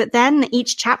beginning, but then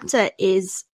each chapter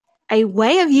is a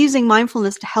way of using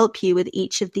mindfulness to help you with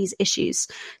each of these issues.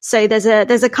 So there's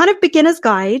a kind of beginner's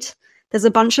guide. There's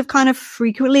a bunch of kind of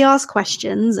frequently asked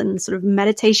questions and sort of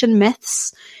meditation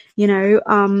myths. You know,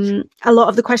 a lot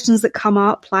of the questions that come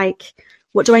up, like,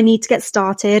 what do I need to get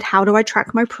started? How do I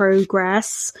track my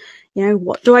progress? You know,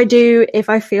 what do I do if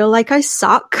I feel like I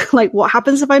suck? Like, what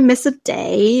happens if I miss a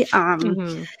day?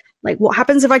 Like, what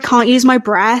happens if I can't use my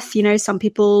breath? You know, some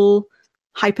people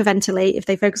hyperventilate if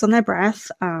they focus on their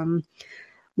breath.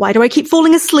 Why do I keep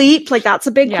falling asleep? Like, that's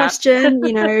a big question,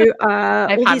 you know.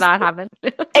 I've had that happen.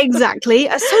 Exactly.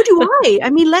 So do I. I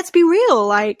mean, let's be real.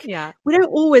 Like, we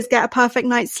don't always get a perfect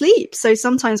night's sleep. So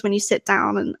sometimes when you sit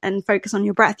down and focus on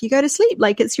your breath, you go to sleep.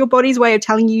 Like, it's your body's way of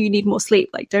telling you need more sleep.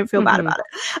 Like, don't feel bad about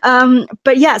it.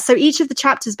 But yeah, so each of the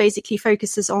chapters basically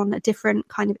focuses on a different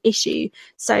kind of issue.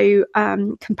 So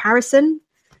comparison,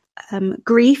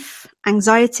 grief,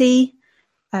 anxiety,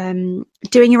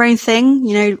 doing your own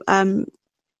thing,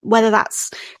 whether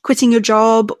that's quitting your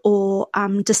job or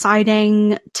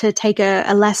deciding to take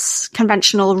a less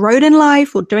conventional road in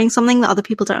life, or doing something that other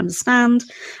people don't understand.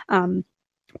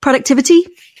 Productivity,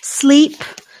 sleep,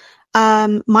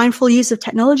 mindful use of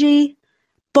technology,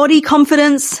 body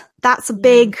confidence. That's a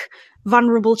big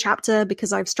vulnerable chapter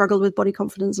because I've struggled with body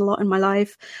confidence a lot in my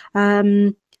life.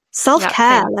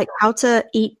 Self-care, like how to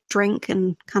eat, drink,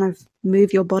 and kind of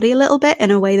move your body a little bit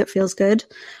in a way that feels good.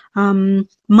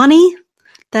 Money.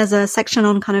 There's a section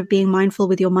on kind of being mindful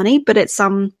with your money, but it's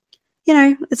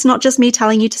it's not just me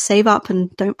telling you to save up and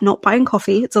not buying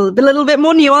coffee. It's a little bit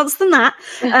more nuanced than that.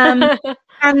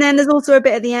 And then there's also a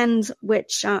bit at the end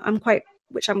which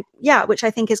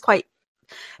I think is quite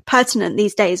pertinent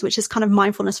these days, which is kind of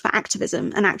mindfulness for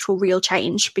activism and actual real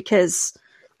change, because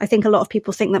I think a lot of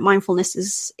people think that mindfulness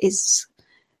is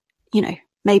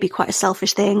maybe quite a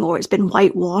selfish thing, or it's been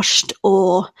whitewashed,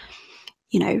 or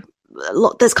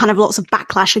there's kind of lots of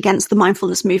backlash against the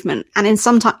mindfulness movement. And in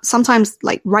sometimes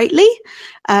like rightly,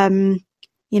 the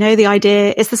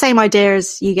idea, it's the same idea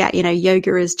as you get,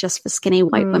 yoga is just for skinny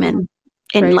white women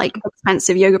in like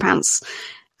expensive yoga pants.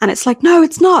 And it's like, no,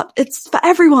 it's not. It's for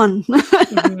everyone. So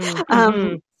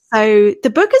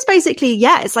the book is basically,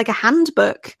 it's like a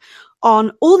handbook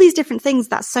on all these different things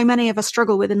that so many of us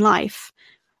struggle with in life,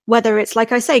 whether it's,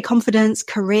 like I say, confidence,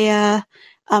 career,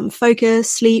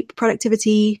 focus, sleep,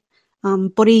 productivity,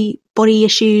 body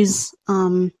issues,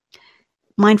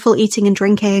 mindful eating and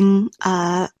drinking,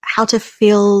 how to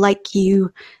feel like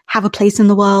you have a place in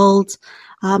the world,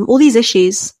 all these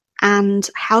issues, and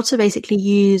how to basically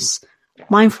use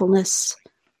mindfulness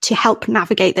to help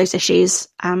navigate those issues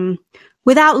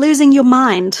without losing your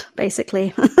mind,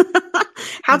 basically.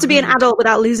 How to be an adult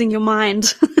without losing your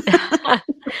mind.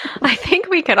 I think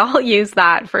we could all use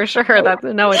that for sure.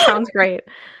 It sounds great.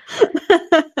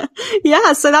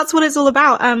 Yeah, so that's what it's all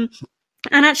about. And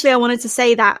actually, I wanted to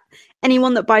say that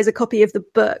anyone that buys a copy of the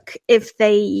book, if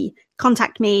they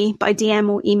contact me by DM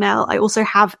or email, I also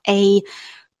have a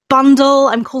bundle.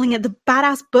 I'm calling it the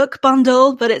Badass Book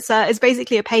Bundle, but it's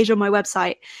basically a page on my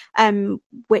website,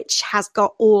 which has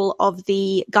got all of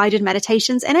the guided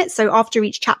meditations in it. So after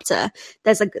each chapter,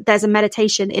 there's a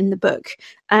meditation in the book,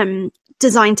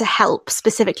 designed to help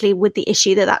specifically with the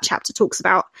issue that chapter talks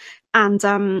about.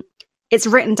 And, it's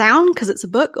written down because it's a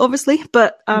book, obviously,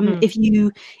 but, if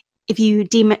you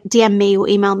DM me or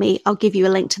email me, I'll give you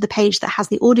a link to the page that has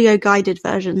the audio guided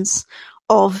versions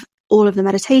of all of the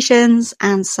meditations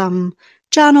and some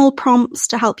journal prompts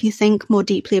to help you think more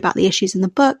deeply about the issues in the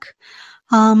book.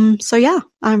 So yeah,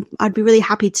 I'd be really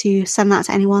happy to send that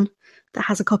to anyone that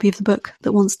has a copy of the book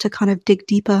that wants to kind of dig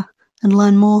deeper and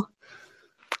learn more.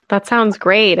 That sounds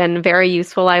great and very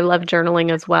useful. I love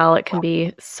journaling as well. It can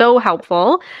be so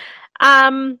helpful.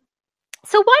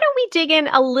 So why don't we dig in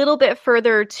a little bit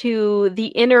further to the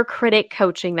inner critic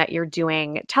coaching that you're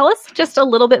doing? Tell us just a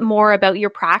little bit more about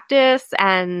your practice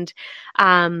and,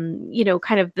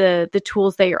 kind of the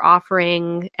tools that you're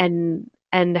offering and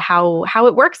how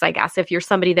it works, I guess, if you're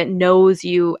somebody that knows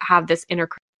you have this inner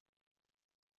critic.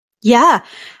 Yeah,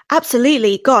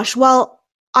 absolutely. Gosh, well,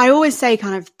 I always say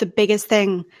kind of the biggest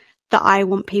thing that I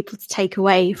want people to take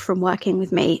away from working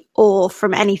with me or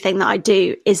from anything that I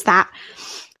do is that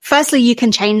firstly, you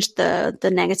can change the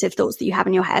negative thoughts that you have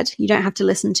in your head. You don't have to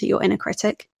listen to your inner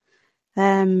critic.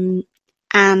 And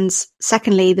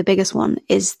secondly, the biggest one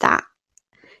is that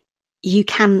you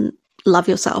can love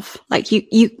yourself. Like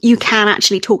you can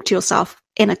actually talk to yourself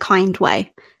in a kind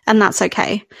way, and that's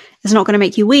okay. It's not going to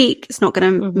make you weak. It's not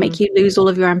going to make you lose all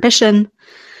of your ambition.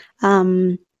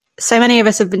 So many of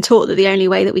us have been taught that the only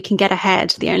way that we can get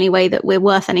ahead, the only way that we're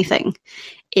worth anything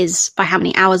is by how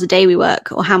many hours a day we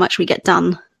work or how much we get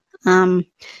done. And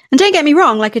don't get me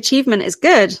wrong, like achievement is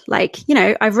good. Like,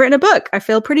 I've written a book. I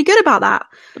feel pretty good about that.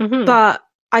 But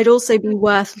I'd also be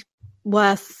worth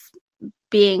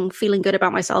feeling good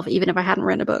about myself, even if I hadn't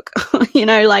written a book,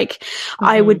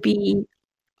 I would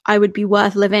be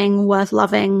worth living, worth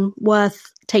loving,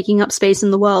 worth taking up space in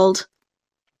the world,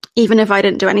 even if I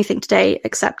didn't do anything today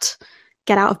except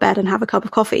get out of bed and have a cup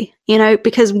of coffee,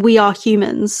 because we are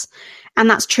humans, and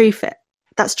that's true for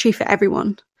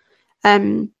everyone.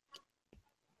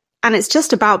 And it's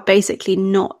just about basically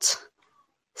not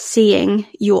seeing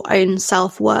your own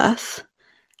self-worth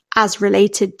as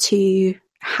related to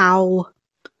how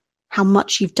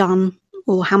much you've done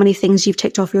or how many things you've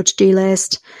ticked off your to-do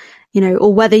list,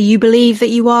 or whether you believe that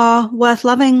you are worth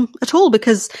loving at all.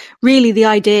 Because really the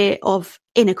idea of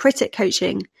inner critic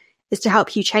coaching is to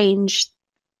help you change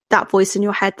that voice in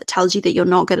your head that tells you that you're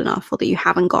not good enough or that you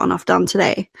haven't got enough done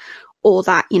today or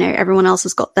that, you know, everyone else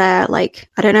has got their, like,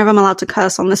 I don't know if I'm allowed to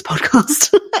curse on this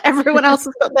podcast. Everyone else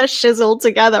has got their shizzle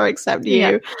together except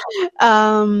you.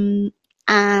 Yeah.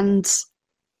 And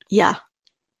yeah,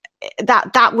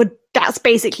 that's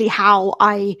basically how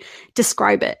I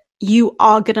describe it. You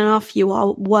are good enough. You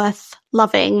are worth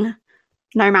loving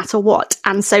no matter what.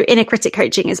 And so inner critic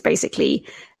coaching is basically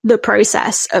the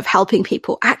process of helping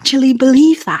people actually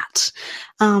believe that.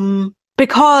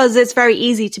 Because it's very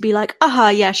easy to be like,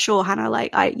 yeah, sure, Hannah,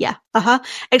 like,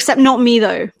 except not me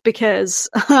though, because,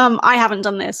 I haven't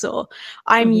done this, or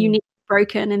I'm uniquely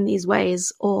broken in these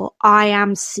ways, or I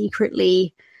am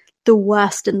secretly the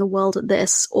worst in the world at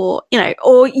this, or, you know,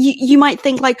 or you might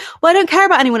think like, well, I don't care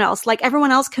about anyone else. Like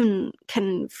everyone else can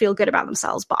feel good about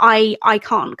themselves, but I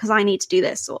can't because I need to do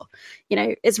this, or, you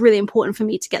know, it's really important for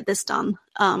me to get this done.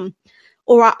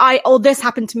 Or this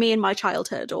happened to me in my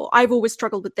childhood, or I've always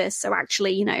struggled with this. So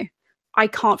actually, you know, I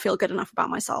can't feel good enough about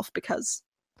myself because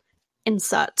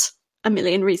insert a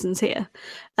million reasons here.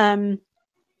 And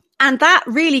that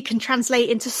really can translate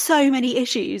into so many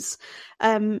issues.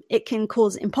 It can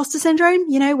cause imposter syndrome,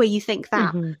 you know, where you think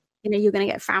that, you know, you're going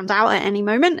to get found out at any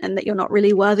moment and that you're not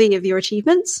really worthy of your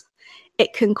achievements.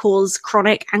 It can cause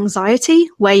chronic anxiety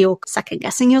where you're second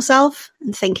guessing yourself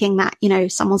and thinking that, you know,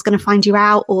 someone's going to find you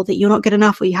out, or that you're not good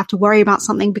enough, or you have to worry about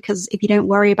something, because if you don't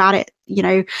worry about it, you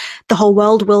know, the whole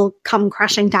world will come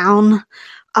crashing down.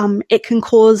 It can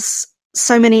cause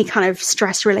so many kind of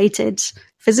stress related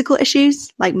physical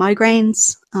issues like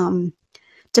migraines,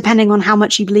 depending on how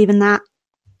much you believe in that,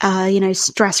 you know,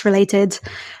 stress related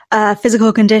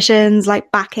physical conditions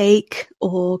like backache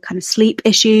or kind of sleep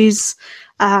issues.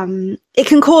 It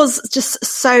can cause just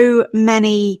so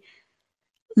many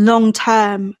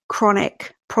long-term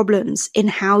chronic problems in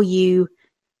how you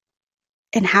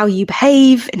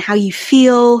behave, in how you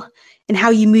feel, in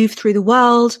how you move through the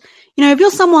world. You know, if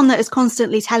you're someone that is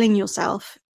constantly telling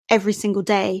yourself every single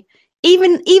day,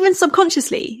 even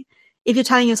subconsciously, if you're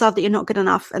telling yourself that you're not good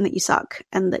enough and that you suck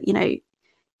and that, you know,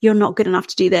 you're not good enough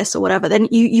to do this or whatever, then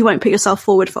you won't put yourself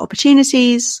forward for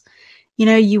opportunities. You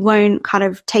know, you won't kind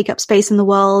of take up space in the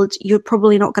world. You're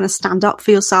probably not going to stand up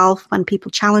for yourself when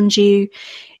people challenge you.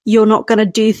 You're not going to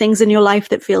do things in your life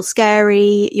that feel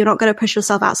scary. You're not going to push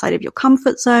yourself outside of your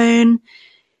comfort zone.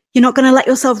 You're not going to let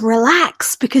yourself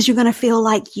relax because you're going to feel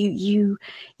like you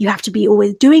have to be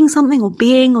always doing something or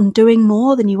doing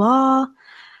more than you are.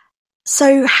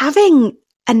 So having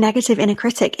a negative inner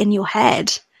critic in your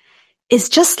head is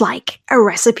just like a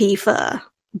recipe for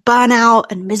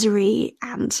burnout and misery.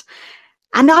 And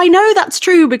I know that's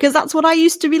true because that's what I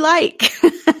used to be like.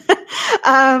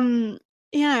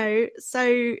 You know,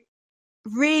 so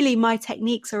really my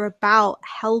techniques are about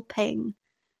helping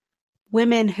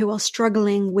women who are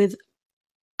struggling with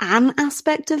an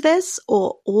aspect of this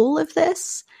or all of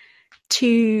this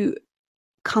to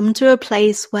come to a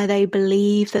place where they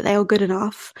believe that they are good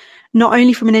enough, not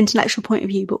only from an intellectual point of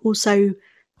view, but also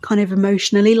kind of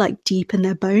emotionally, like deep in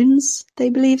their bones, they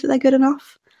believe that they're good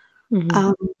enough.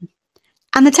 And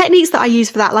the techniques that I use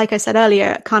for that, like I said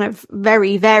earlier, are kind of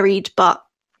very varied, but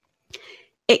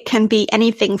it can be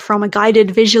anything from a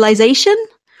guided visualization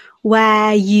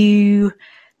where you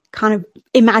kind of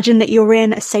imagine that you're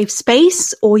in a safe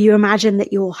space, or you imagine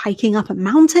that you're hiking up a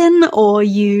mountain, or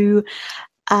you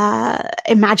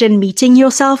imagine meeting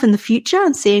yourself in the future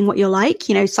and seeing what you're like.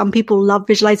 You know, some people love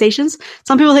visualizations.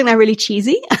 Some people think they're really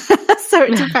cheesy. So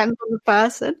it depends on the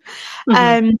person.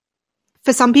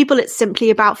 For some people, it's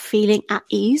simply about feeling at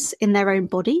ease in their own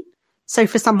body. So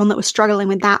for someone that was struggling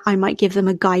with that, I might give them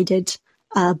a guided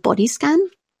body scan.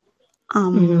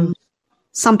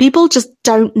 Some people just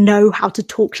don't know how to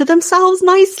talk to themselves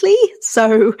nicely.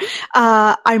 So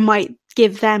I might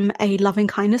give them a loving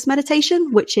kindness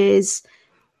meditation, which is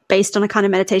based on a kind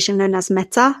of meditation known as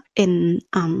metta in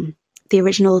the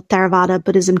original Theravada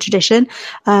Buddhism tradition,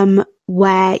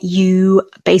 where you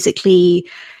basically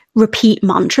repeat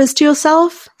mantras to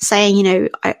yourself saying, you know,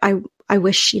 I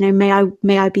wish, you know,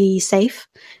 may I be safe,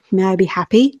 may I be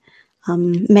happy,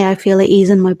 may I feel at ease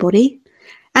in my body.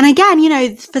 And again, you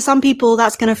know, for some people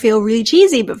that's going to feel really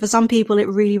cheesy, but for some people it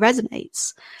really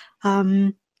resonates.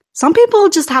 Some people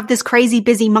just have this crazy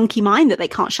busy monkey mind that they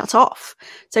can't shut off.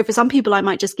 So for some people, I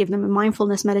might just give them a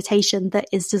mindfulness meditation that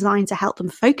is designed to help them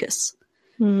focus.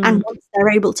 And once they're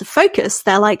able to focus,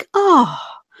 they're like, oh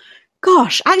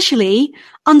gosh, actually,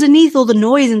 underneath all the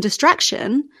noise and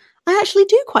distraction, I actually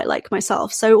do quite like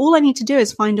myself. So all I need to do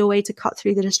is find a way to cut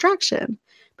through the distraction.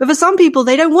 But for some people,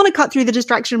 they don't want to cut through the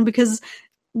distraction because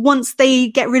once they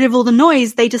get rid of all the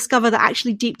noise, they discover that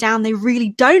actually deep down, they really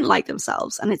don't like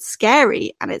themselves, and it's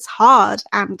scary and it's hard.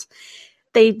 And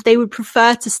they would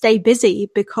prefer to stay busy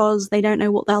because they don't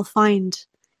know what they'll find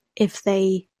if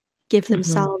they give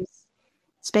themselves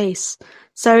space.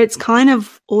 So it's kind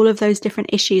of all of those different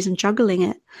issues and juggling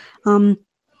it.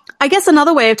 I guess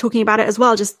another way of talking about it as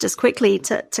well, just quickly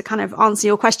to kind of answer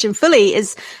your question fully,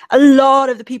 is a lot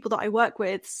of the people that I work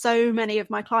with, so many of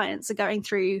my clients are going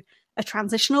through a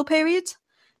transitional period.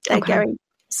 They're going.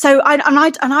 So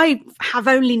I have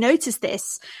only noticed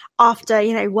this after,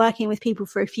 you know, working with people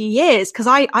for a few years, because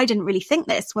I didn't really think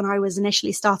this when I was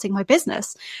initially starting my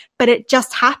business, but it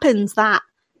just happens that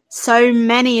so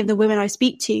many of the women I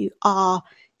speak to are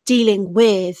dealing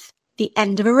with the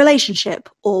end of a relationship,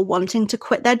 or wanting to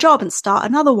quit their job and start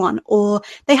another one, or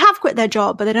they have quit their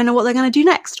job but they don't know what they're going to do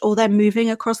next, or they're moving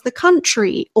across the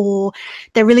country, or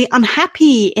they're really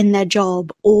unhappy in their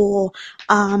job, or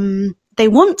they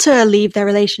want to leave their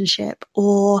relationship.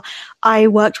 Or I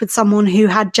worked with someone who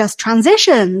had just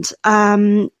transitioned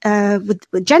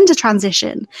with gender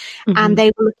transition, and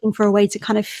they were looking for a way to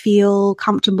kind of feel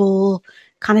comfortable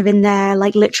kind of in their,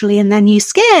 like, literally in their new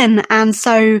skin. And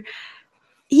so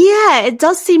yeah, it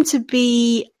does seem to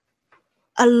be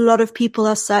a lot of people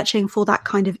are searching for that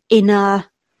kind of inner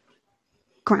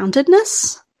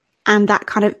groundedness and that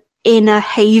kind of inner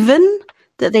haven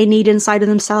that they need inside of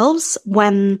themselves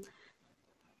when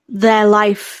their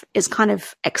life is kind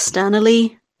of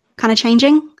externally kind of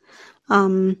changing.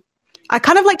 I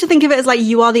kind of like to think of it as like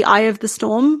you are the eye of the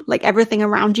storm. Like everything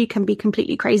around you can be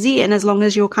completely crazy, and as long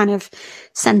as you're kind of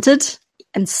centered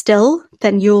and still,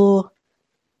 then you're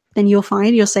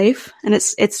fine, you're safe. And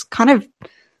it's kind of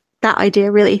that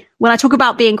idea, really. When I talk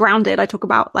about being grounded, I talk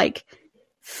about like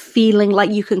feeling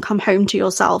like you can come home to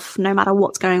yourself no matter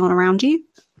what's going on around you.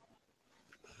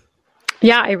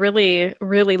 Yeah, I really,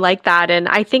 really like that. And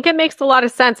I think it makes a lot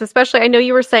of sense, especially I know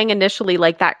you were saying initially,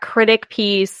 like that critic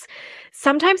piece.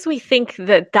 Sometimes we think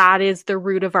that that is the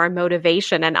root of our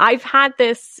motivation. And I've had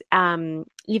this,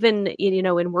 even, you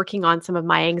know, in working on some of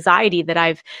my anxiety, that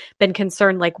I've been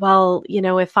concerned, like, well, you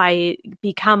know, if I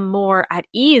become more at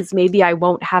ease, maybe I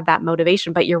won't have that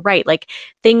motivation. But you're right. Like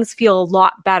things feel a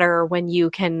lot better when you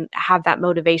can have that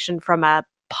motivation from a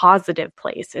positive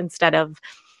place instead of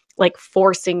like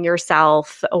forcing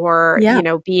yourself or, you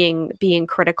know, being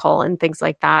critical and things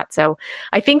like that. So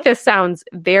I think this sounds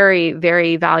very,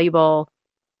 very valuable.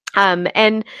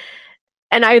 And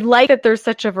I like that there's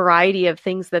such a variety of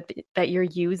things that you're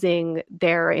using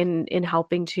there in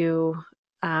helping to,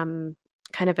 kind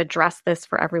of address this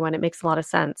for everyone. It makes a lot of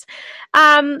sense.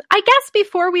 I guess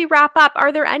before we wrap up,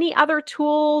 are there any other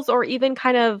tools or even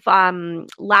kind of,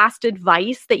 last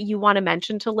advice that you want to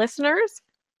mention to listeners?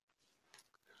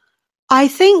 I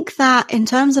think that in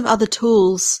terms of other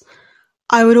tools,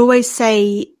 I would always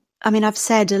say, I mean, I've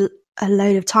said a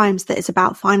load of times that it's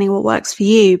about finding what works for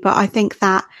you. But I think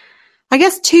that, I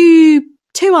guess two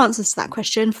answers to that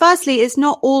question. Firstly, it's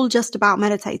not all just about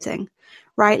meditating,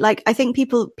 right? Like I think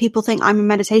people think I'm a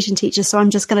meditation teacher, so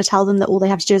I'm just going to tell them that all they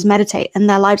have to do is meditate and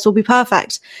their lives will be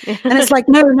perfect. And it's like,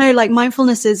 no, like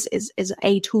mindfulness is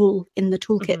a tool in the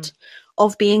toolkit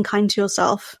of being kind to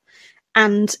yourself.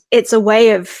 And it's a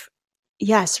way of,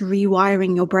 yes,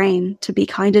 rewiring your brain to be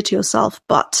kinder to yourself.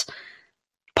 But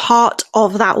part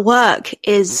of that work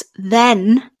is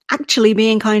then actually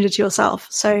being kinder to yourself.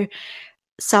 So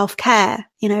self-care,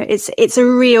 you know, it's a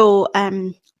real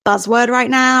buzzword right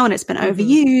now, and it's been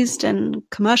overused and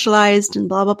commercialized and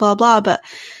blah, blah, blah, blah. But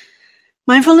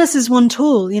mindfulness is one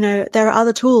tool. You know, there are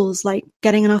other tools like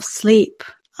getting enough sleep,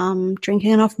 drinking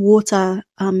enough water,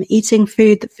 eating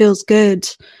food that feels good,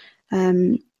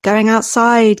 going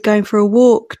outside, going for a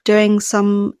walk, doing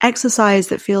some exercise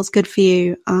that feels good for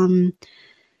you.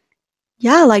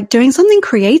 Like doing something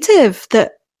creative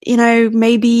that, you know,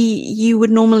 maybe you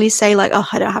would normally say like, oh,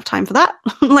 I don't have time for that.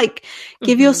 Like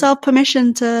give yourself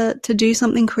permission to do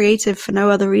something creative for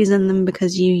no other reason than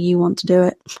because you want to do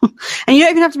it. And you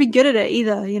don't even have to be good at it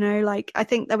either. You know, like I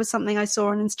think there was something I saw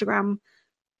on Instagram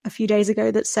a few days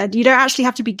ago that said you don't actually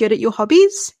have to be good at your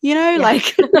hobbies, you know,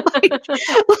 like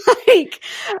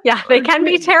yeah, they can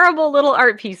be terrible little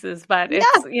art pieces, but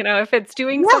it's, you know, if it's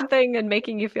doing something and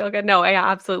making you feel good. No, yeah,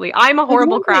 absolutely. I'm a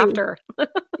horrible crafter.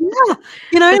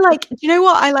 You know, like, you know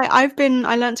what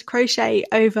I learned to crochet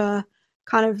over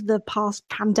kind of the past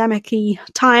pandemic-y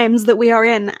times that we are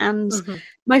in. And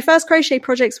my first crochet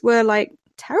projects were like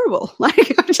terrible.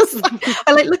 Like I'm just like,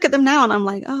 I like look at them now and I'm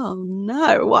like, oh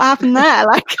no, what happened there?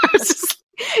 Like I was just,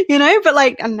 you know, but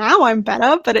like, and now I'm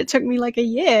better, but it took me like a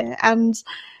year. And,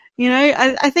 you know,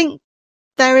 I think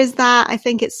there is that. I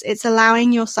think it's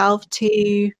allowing yourself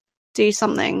to do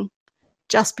something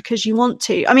just because you want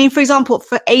to. I mean, for example,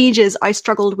 for ages, I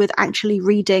struggled with actually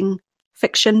reading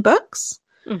fiction books.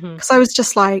 Mm-hmm. Because I was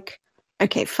just like,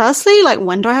 okay, firstly, like,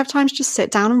 when do I have time to just sit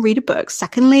down and read a book?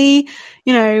 Secondly,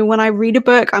 when I read a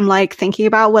book, I'm like thinking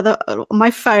about whether on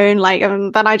my phone, like,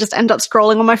 and then I just end up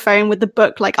scrolling on my phone with the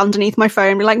book like underneath my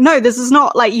phone. Be like, no, this is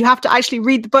not like, you have to actually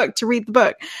read the book to read the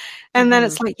book. And then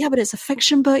it's like, yeah, but it's a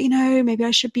fiction book, maybe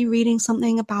I should be reading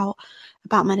something about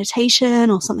meditation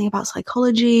or something about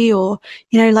psychology, or,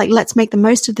 like, let's make the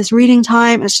most of this reading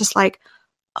time. And it's just like,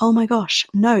 oh my gosh,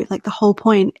 no, like, the whole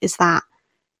point is that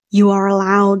you are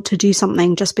allowed to do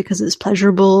something just because it's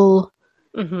pleasurable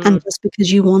and just because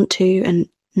you want to, and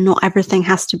not everything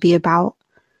has to be about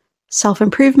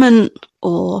self-improvement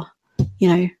or,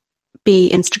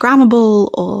 be Instagrammable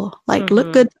or like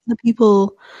look good to the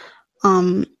people.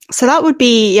 So that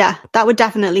would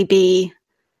definitely be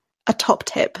a top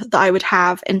tip that I would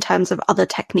have in terms of other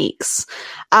techniques.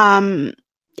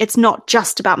 It's not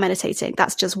just about meditating.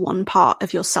 That's just one part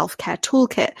of your self-care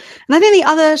toolkit. And I think the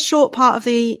other short part of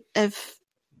the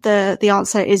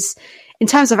answer is, in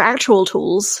terms of actual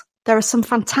tools, there are some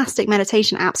fantastic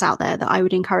meditation apps out there that I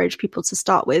would encourage people to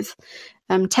start with.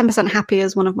 10% Happy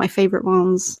is one of my favorite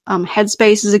ones.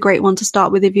 Headspace is a great one to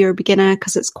start with if you're a beginner,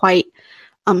 because it's quite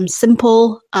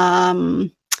simple.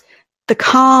 The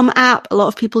Calm app, a lot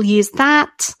of people use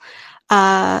that.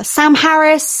 Sam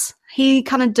Harris, he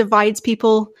kind of divides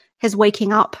people. His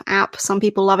Waking Up app, some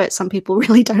people love it, some people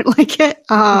really don't like it.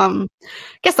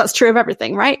 Guess that's true of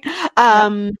everything, right?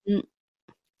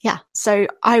 Yeah, so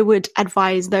I would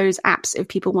advise those apps if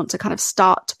people want to kind of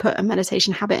start to put a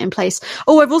meditation habit in place.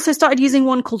 Oh, I've also started using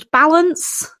one called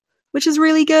Balance, which is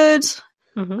really good.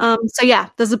 So yeah,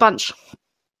 there's a bunch.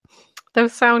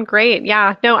 Those sound great.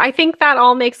 Yeah, no, I think that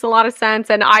all makes a lot of sense.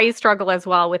 And I struggle as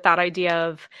well with that idea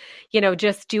of,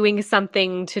 just doing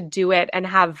something to do it and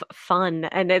have fun.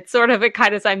 And it's sort of,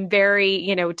 I'm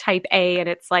very, type A, and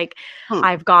it's like,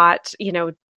 I've got,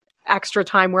 extra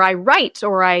time where I write,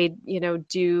 or I,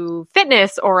 do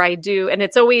fitness, or and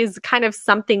it's always kind of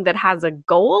something that has a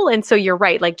goal. And so you're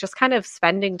right, like just kind of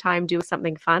spending time doing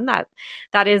something fun,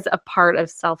 that is a part of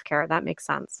self-care. That makes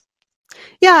sense.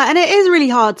 Yeah, and it is really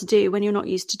hard to do when you're not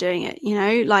used to doing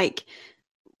it, like,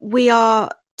 we are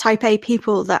type A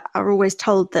people that are always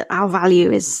told that our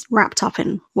value is wrapped up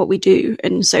in what we do.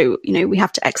 And so, we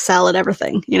have to excel at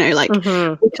everything, like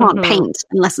we can't paint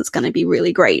unless it's going to be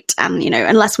really great. And,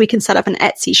 unless we can set up an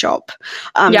Etsy shop,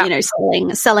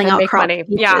 selling our craft. Money.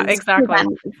 Yeah, exactly.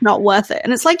 It's not worth it.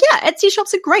 And it's like, yeah, Etsy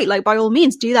shops are great. Like, by all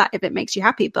means do that if it makes you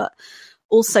happy, but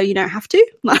also you don't have to.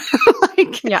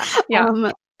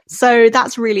 So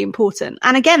that's really important.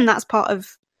 And again, that's part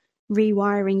of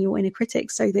rewiring your inner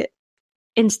critic, so that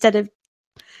instead of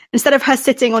her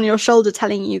sitting on your shoulder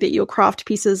telling you that your craft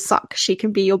pieces suck, she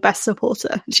can be your best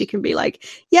supporter. She can be like,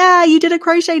 yeah, you did a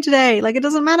crochet today. Like, it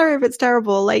doesn't matter if it's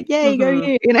terrible. Like, yay, go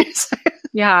you, So,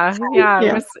 yeah.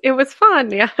 It was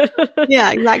fun. Yeah.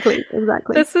 Yeah, exactly.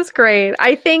 This is great.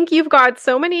 I think you've got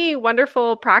so many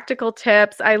wonderful practical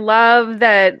tips. I love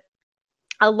that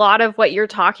a lot of what you're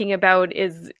talking about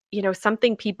is,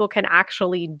 something people can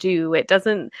actually do. It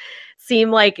doesn't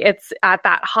seem like it's at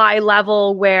that high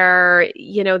level where,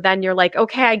 then you're like,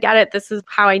 okay, I get it. This is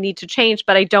how I need to change,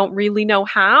 but I don't really know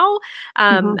how.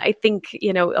 I think,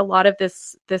 a lot of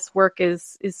this work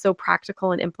is so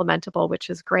practical and implementable, which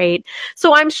is great.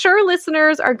 So I'm sure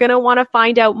listeners are going to want to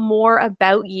find out more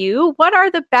about you. What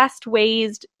are the best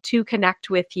ways to connect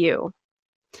with you?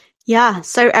 Yeah,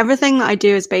 so everything that I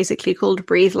do is basically called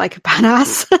Breathe Like a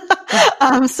Badass.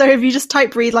 So if you just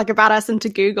type Breathe Like a Badass into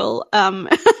Google,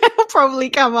 it'll probably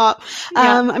come up.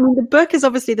 I mean, the book is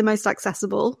obviously the most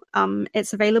accessible.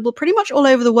 It's available pretty much all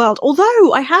over the world.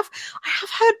 Although I have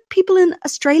heard people in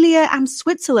Australia and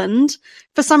Switzerland,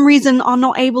 for some reason, are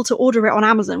not able to order it on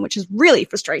Amazon, which is really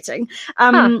frustrating.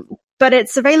 But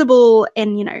it's available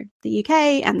in, the UK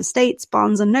and the States,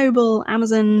 Barnes and Noble,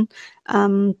 Amazon,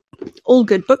 all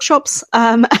good bookshops.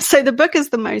 So the book is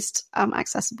the most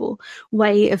accessible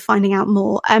way of finding out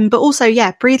more. But also,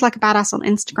 Breathe Like a Badass on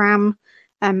Instagram.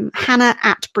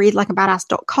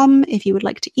 Hannah@breathelikeabadass.com if you would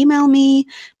like to email me.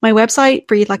 My website,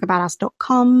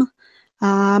 breathelikeabadass.com.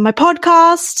 My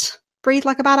podcast, Breathe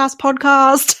Like a Badass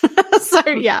podcast. So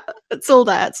it's all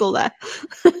there.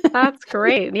 That's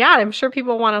great. Yeah, I'm sure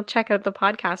people want to check out the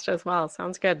podcast as well.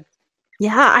 Sounds good.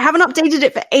 Yeah, I haven't updated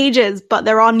it for ages, but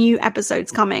there are new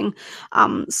episodes coming.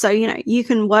 So, you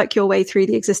can work your way through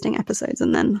the existing episodes,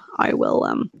 and then I will,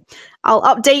 I'll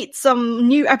update some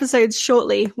new episodes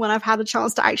shortly when I've had a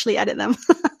chance to actually edit them.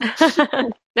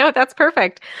 No, that's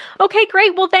perfect. Okay,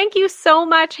 great. Well, thank you so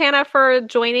much, Hannah, for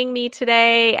joining me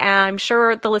today. And I'm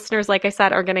sure the listeners, like I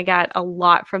said, are going to get a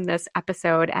lot from this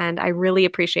episode, and I really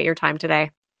appreciate your time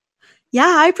today. Yeah,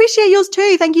 I appreciate yours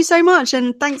too. Thank you so much.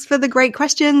 And thanks for the great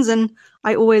questions. And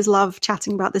I always love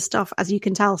chatting about this stuff, as you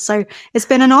can tell. So it's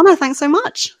been an honor. Thanks so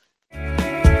much.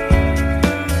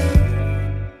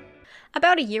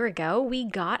 About a year ago, we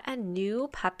got a new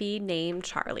puppy named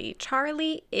Charlie.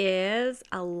 Charlie is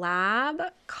a lab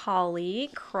collie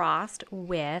crossed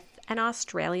with an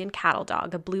Australian cattle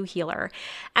dog, a blue heeler.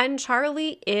 And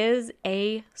Charlie is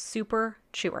a super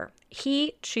chewer.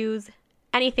 He chews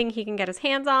anything he can get his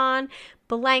hands on,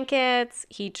 blankets,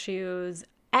 he chews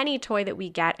any toy that we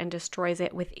get and destroys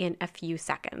it within a few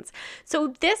seconds.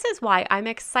 So this is why I'm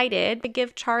excited to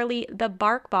give Charlie the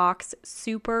BarkBox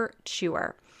Super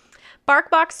Chewer.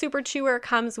 BarkBox Super Chewer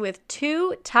comes with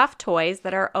 2 tough toys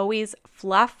that are always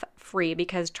fluff free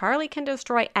because Charlie can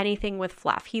destroy anything with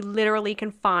fluff. He literally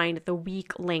can find the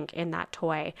weak link in that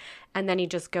toy and then he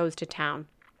just goes to town.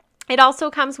 It also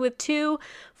comes with 2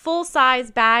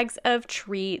 full-size bags of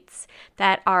treats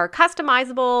that are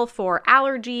customizable for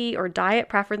allergy or diet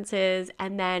preferences,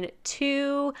 and then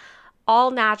 2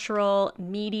 all-natural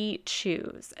meaty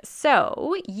chews.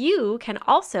 So you can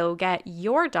also get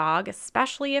your dog,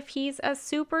 especially if he's a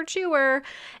super chewer,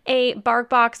 a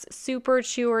BarkBox Super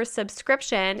Chewer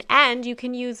subscription, and you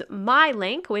can use my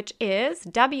link, which is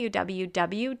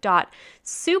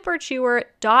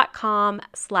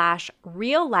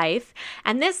www.superchewer.com/reallife.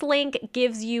 And this link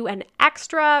gives you an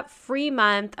extra free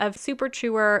month of Super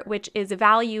Chewer, which is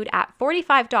valued at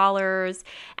 $45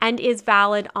 and is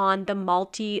valid on the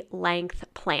multi-length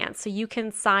plan. So you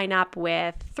can sign up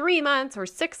with 3 months or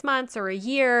 6 months or a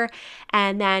year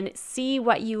and then see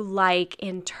what you like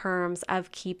in terms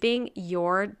of keeping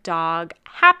your dog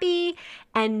happy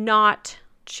and not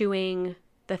chewing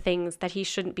the things that he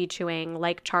shouldn't be chewing,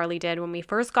 like Charlie did when we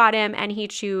first got him, and he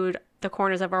chewed the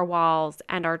corners of our walls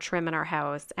and our trim in our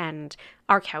house and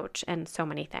our couch and so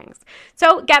many things.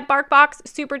 So get BarkBox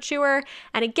Super Chewer.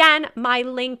 And again, my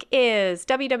link is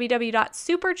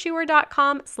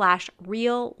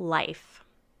www.superchewer.com/reallife.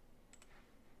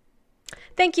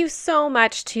 Thank you so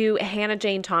much to Hannah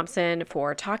Jane Thompson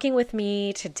for talking with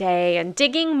me today and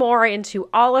digging more into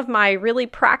all of my really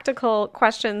practical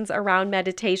questions around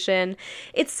meditation.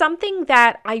 It's something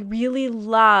that I really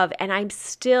love, and I'm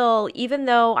still, even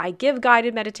though I give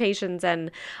guided meditations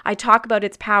and I talk about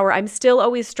its power, I'm still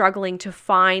always struggling to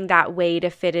find that way to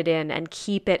fit it in and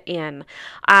keep it in.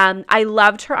 I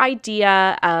loved her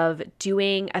idea of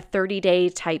doing a 30-day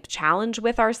type challenge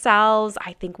with ourselves.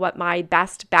 I think what my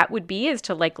best bet would be is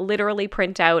to literally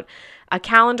print out a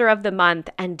calendar of the month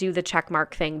and do the check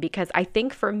mark thing, because I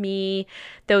think for me,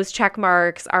 those check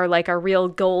marks are like a real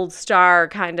gold star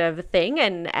kind of thing.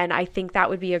 And I think that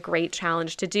would be a great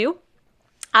challenge to do.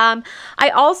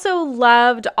 I also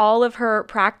loved all of her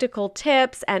practical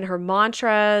tips and her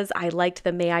mantras. I liked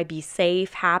the "May I be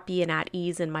safe, happy, and at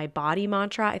ease in my body"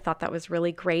 mantra. I thought that was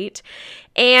really great.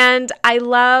 And I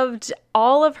loved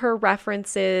all of her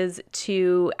references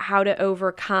to how to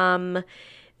overcome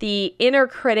the inner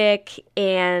critic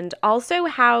and also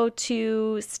how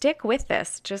to stick with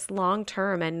this just long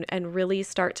term and really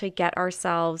start to get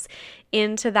ourselves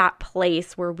into that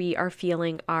place where we are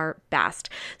feeling our best.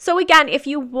 So again, if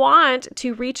you want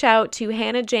to reach out to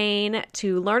Hannah Jane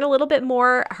to learn a little bit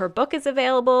more, her book is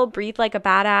available, Breathe Like a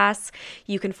Badass.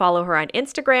 You can follow her on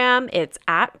Instagram. It's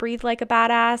at Breathe Like a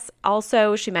Badass.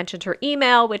 Also, she mentioned her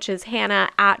email, which is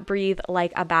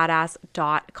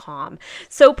hannah@breathelikeabadass.com.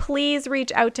 So please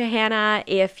reach out to Hannah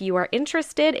if you are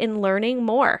interested in learning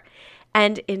more,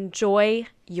 and enjoy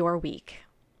your week.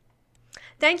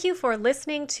 Thank you for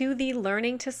listening to the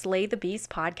Learning to Slay the Beast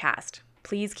podcast.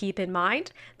 Please keep in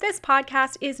mind, this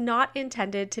podcast is not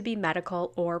intended to be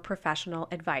medical or professional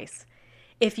advice.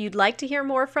 If you'd like to hear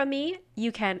more from me,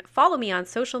 you can follow me on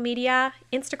social media,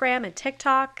 Instagram and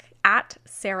TikTok at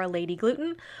Sarah Lady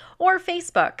Gluten, or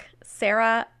Facebook,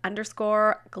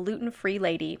 Sarah_gluten-free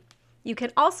lady. You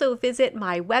can also visit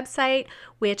my website,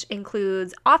 which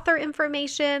includes author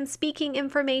information, speaking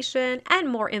information, and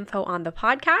more info on the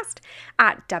podcast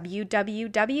at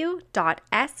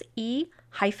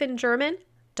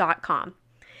www.se-german.com.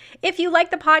 If you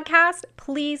like the podcast,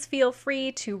 please feel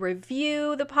free to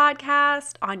review the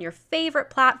podcast on your favorite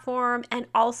platform and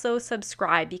also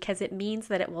subscribe, because it means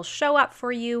that it will show up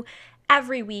for you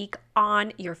every week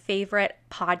on your favorite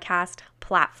podcast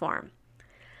platform.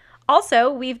 Also,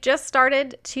 we've just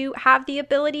started to have the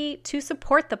ability to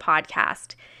support the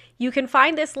podcast. You can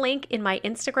find this link in my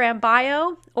Instagram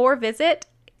bio or visit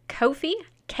Ko-fi,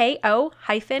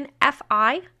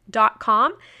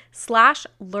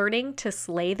 ko-fi.com/learning to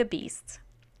slay the beasts.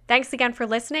 Thanks again for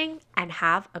listening and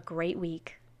have a great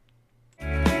week.